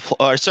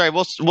 Or sorry,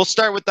 we'll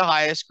start with the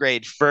highest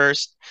grade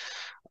first.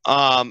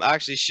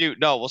 Actually, shoot,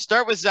 no, we'll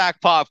start with Zach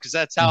Pop because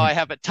that's how I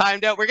have it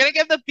timed out. We're gonna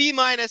give the B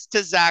minus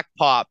to Zach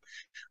Pop.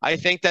 I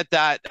think that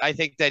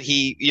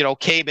he,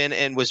 came in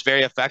and was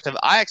very effective.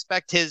 I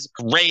expect his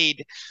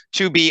grade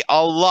to be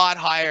a lot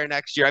higher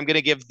next year. I'm going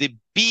to give the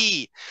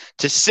B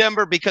to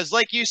Simber because,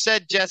 like you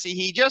said, Jesse,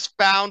 he just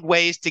found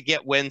ways to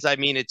get wins. I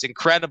mean, it's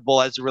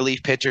incredible as a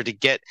relief pitcher to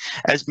get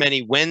as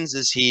many wins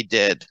as he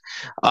did.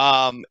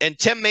 And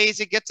Tim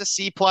Mason gets a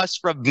C plus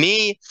from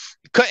me,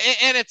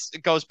 and it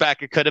goes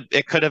back. It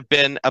could have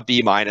been a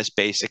B minus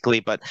basically,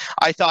 but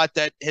I thought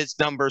that his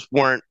numbers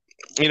weren't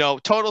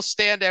total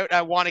standout.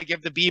 I want to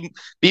give the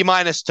B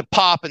minus to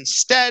Pop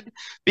instead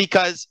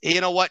because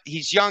you know what?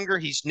 He's younger,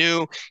 he's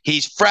new,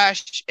 he's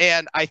fresh,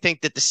 and I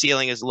think that the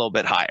ceiling is a little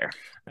bit higher.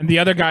 And the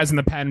other guys in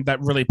the pen that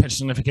really pitched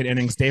significant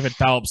innings, David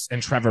Phelps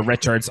and Trevor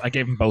Richards. I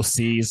gave them both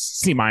C's,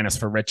 C minus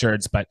for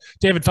Richards, but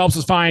David Phelps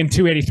was fine,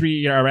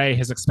 2.83 ERA.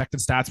 His expected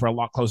stats were a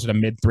lot closer to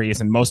mid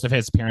threes, and most of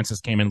his appearances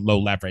came in low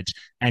leverage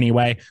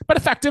anyway. But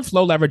effective,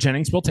 low leverage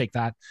innings, we'll take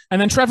that. And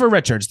then Trevor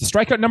Richards, the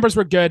strikeout numbers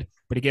were good,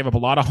 but he gave up a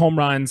lot of home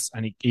runs,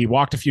 and he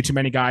walked a few too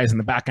many guys in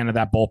the back end of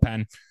that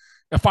bullpen.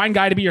 A fine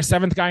guy to be your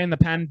seventh guy in the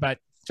pen, but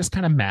just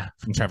kind of meh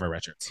from Trevor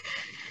Richards.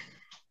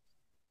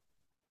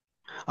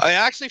 I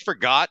actually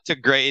forgot to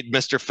grade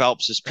Mr.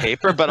 Phelps's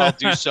paper, but I'll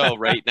do so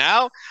right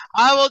now.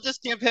 I will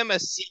just give him a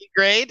C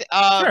grade.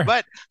 Sure.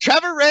 But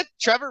Trevor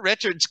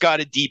Richards got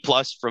a D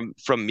plus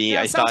from me.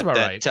 Yeah, I thought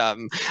that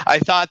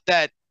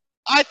right.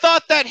 I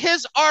thought that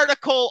his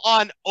article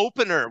on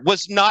opener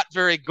was not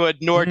very good,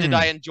 nor did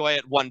I enjoy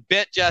it one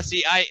bit,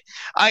 Jesse. I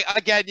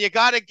again, you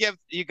gotta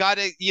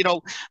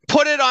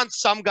put it on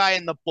some guy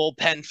in the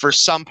bullpen for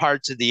some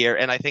parts of the year.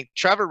 And I think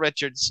Trevor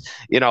Richards,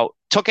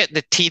 took it in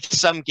the teeth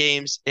some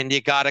games, and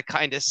you got to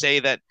kind of say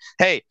that,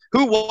 hey,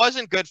 who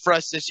wasn't good for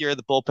us this year in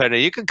the bullpen?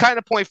 And you can kind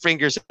of point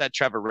fingers at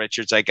Trevor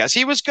Richards, I guess.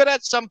 He was good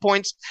at some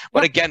points,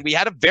 but again, we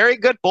had a very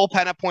good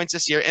bullpen at points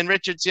this year, and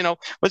Richards,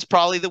 was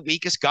probably the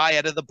weakest guy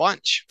out of the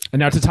bunch. And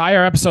now to tie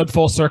our episode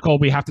full circle,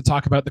 we have to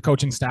talk about the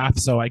coaching staff.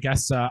 So I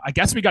guess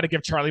we got to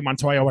give Charlie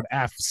Montoya an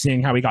F,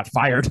 seeing how he got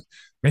fired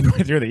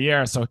midway through the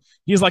year. So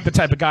he's like the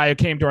type of guy who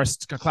came to our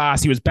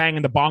class. He was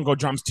banging the bongo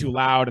drums too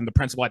loud, and the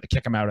principal had to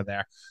kick him out of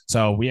there.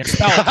 So we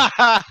expelled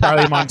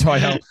Charlie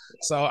Montoya.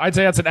 So I'd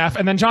say that's an F.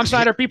 And then John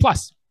Schneider, B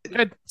plus.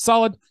 Good,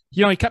 solid.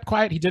 He kept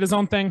quiet. He did his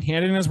own thing,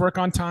 handed in his work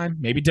on time,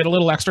 maybe did a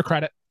little extra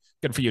credit.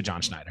 Good for you, John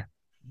Schneider.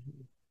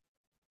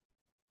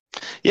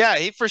 Yeah,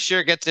 he for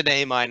sure gets an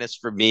A minus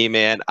for me,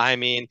 man. I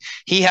mean,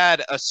 he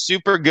had a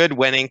super good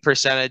winning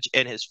percentage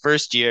in his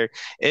first year.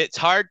 It's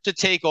hard to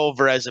take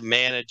over as a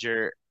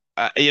manager,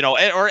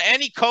 or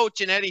any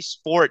coach in any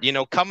sport,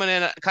 coming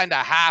in kind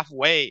of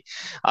halfway.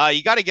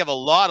 You got to give a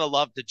lot of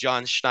love to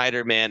John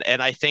Schneider, man.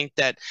 And I think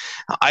that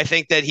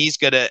he's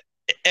going to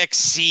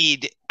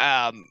exceed,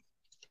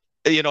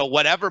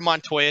 whatever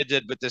Montoya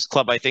did with this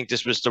club. I think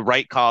this was the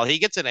right call. He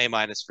gets an A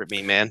minus for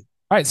me, man.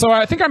 All right, so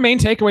I think our main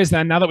takeaways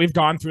then, now that we've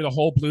gone through the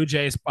whole Blue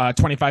Jays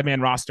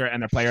 25-man roster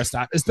and their player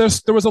staff, is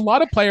there was a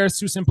lot of players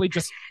who simply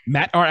just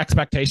met our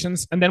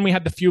expectations, and then we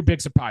had the few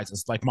big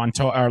surprises like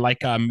Manoah, like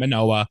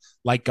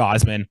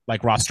Gausman,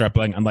 like Ross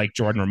Stripling, and like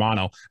Jordan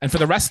Romano. And for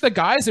the rest of the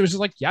guys, it was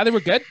just like, yeah, they were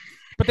good,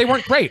 but they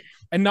weren't great.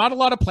 And not a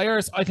lot of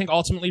players, I think,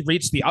 ultimately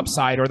reached the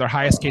upside or their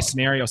highest case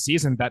scenario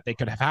season that they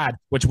could have had,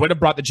 which would have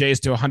brought the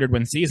Jays to a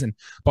 100-win season.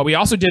 But we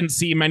also didn't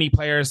see many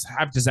players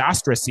have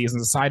disastrous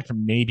seasons aside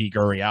from maybe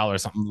Gurriel or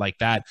something like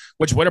that,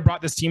 which would have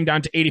brought this team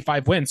down to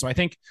 85 wins. So I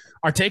think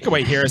our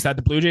takeaway here is that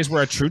the Blue Jays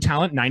were a true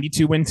talent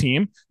 92-win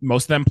team.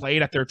 Most of them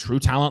played at their true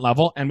talent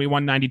level, and we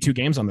won 92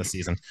 games on this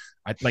season.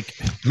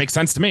 Makes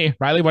sense to me.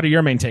 Riley, what are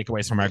your main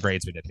takeaways from our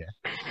grades we did here?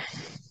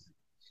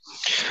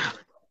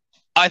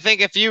 I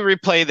think if you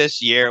replay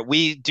this year,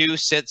 we do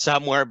sit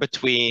somewhere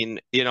between,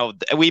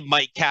 we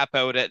might cap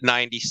out at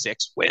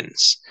 96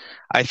 wins.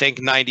 I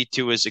think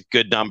 92 is a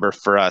good number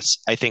for us.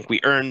 I think we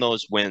earn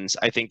those wins.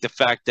 I think the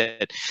fact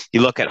that you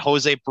look at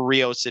Jose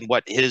Barrios and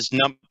what his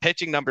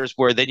pitching numbers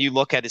were, then you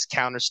look at his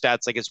counter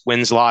stats, like his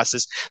wins,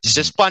 losses. It's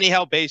just funny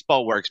how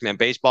baseball works, man.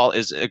 Baseball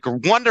is a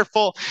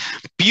wonderful,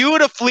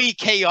 beautifully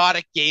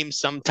chaotic game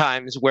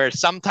sometimes, where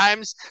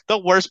sometimes the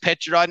worst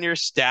pitcher on your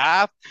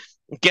staff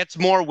gets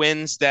more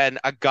wins than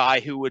a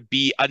guy who would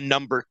be a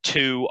number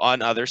 2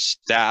 on other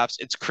staffs.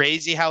 It's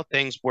crazy how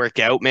things work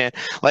out, man.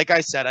 Like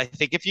I said, I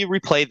think if you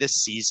replay this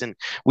season,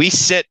 we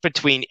sit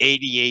between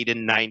 88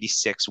 and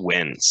 96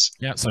 wins.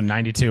 Yeah, so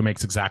 92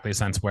 makes exactly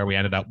sense where we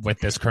ended up with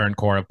this current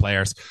core of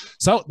players.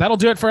 So that'll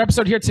do it for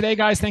episode here today,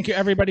 guys. Thank you,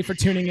 everybody, for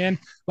tuning in.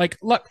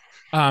 Look,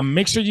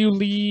 make sure you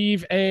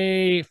leave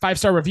a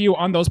 5-star review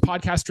on those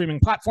podcast streaming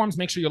platforms.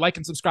 Make sure you like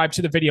and subscribe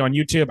to the video on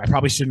YouTube. I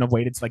probably shouldn't have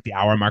waited to the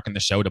hour mark in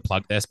the show to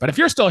plug this, but if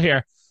you're still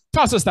here,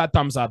 toss us that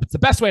thumbs up. It's the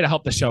best way to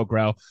help the show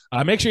grow.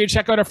 Make sure you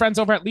check out our friends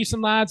over at Leafs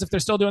and Lads if they're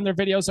still doing their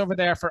videos over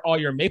there for all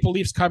your Maple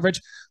Leafs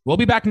coverage. We'll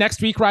be back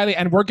next week, Riley,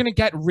 and we're going to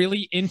get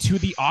really into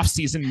the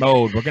offseason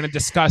mode. We're going to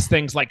discuss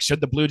things like,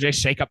 should the Blue Jays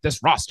shake up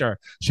this roster?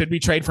 Should we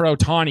trade for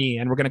Ohtani?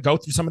 And we're going to go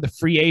through some of the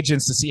free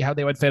agents to see how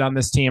they would fit on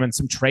this team and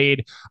some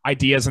trade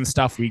ideas and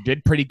stuff. We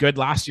did pretty good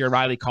last year,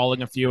 Riley,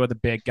 calling a few of the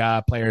big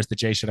players the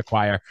Jays should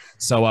acquire.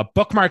 So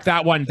bookmark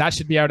that one. That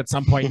should be out at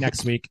some point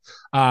next week.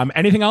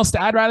 Anything else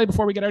to add, Riley,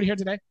 before we get out of here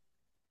today?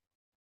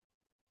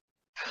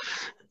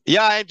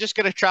 Yeah, I'm just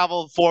going to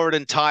travel forward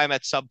in time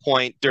at some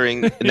point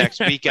during the next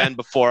weekend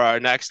before our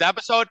next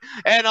episode,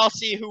 and I'll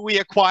see who we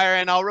acquire,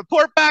 and I'll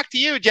report back to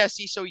you,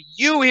 Jesse, so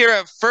you hear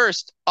it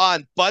first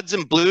on Buds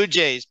and Blue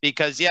Jays,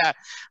 because, yeah,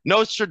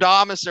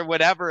 Nostradamus or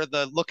whatever,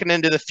 the looking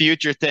into the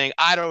future thing,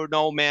 I don't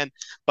know, man,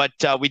 but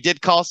we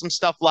did call some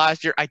stuff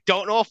last year. I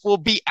don't know if we'll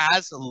be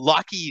as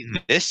lucky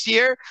this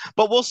year,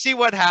 but we'll see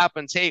what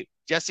happens. Hey,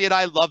 Jesse and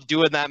I love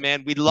doing that,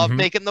 man. We love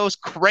making those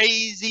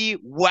crazy,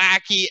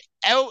 wacky,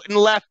 out in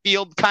left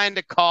field kind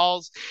of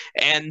calls.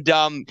 And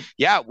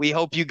yeah, we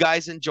hope you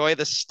guys enjoy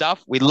the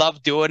stuff. We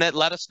love doing it.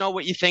 Let us know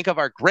what you think of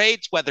our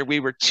grades, whether we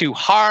were too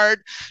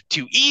hard,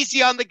 too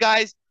easy on the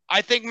guys.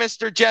 I think,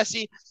 Mr.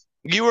 Jesse,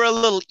 you were a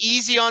little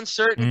easy on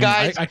certain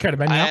guys. I could have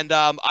been. And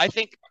I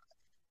think,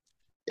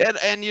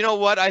 and you know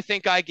what? I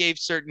think I gave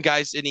certain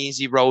guys an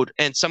easy road,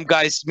 and some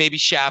guys maybe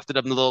shafted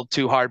them a little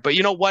too hard. But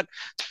you know what?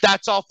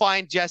 That's all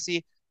fine,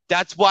 Jesse.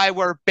 That's why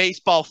we're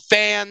baseball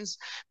fans.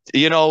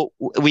 You know,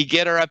 we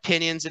get our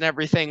opinions and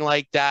everything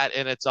like that,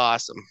 and it's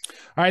awesome.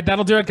 All right,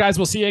 that'll do it, guys.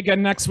 We'll see you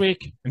again next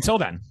week. Until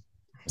then,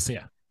 we'll see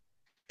ya.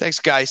 Thanks,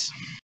 guys.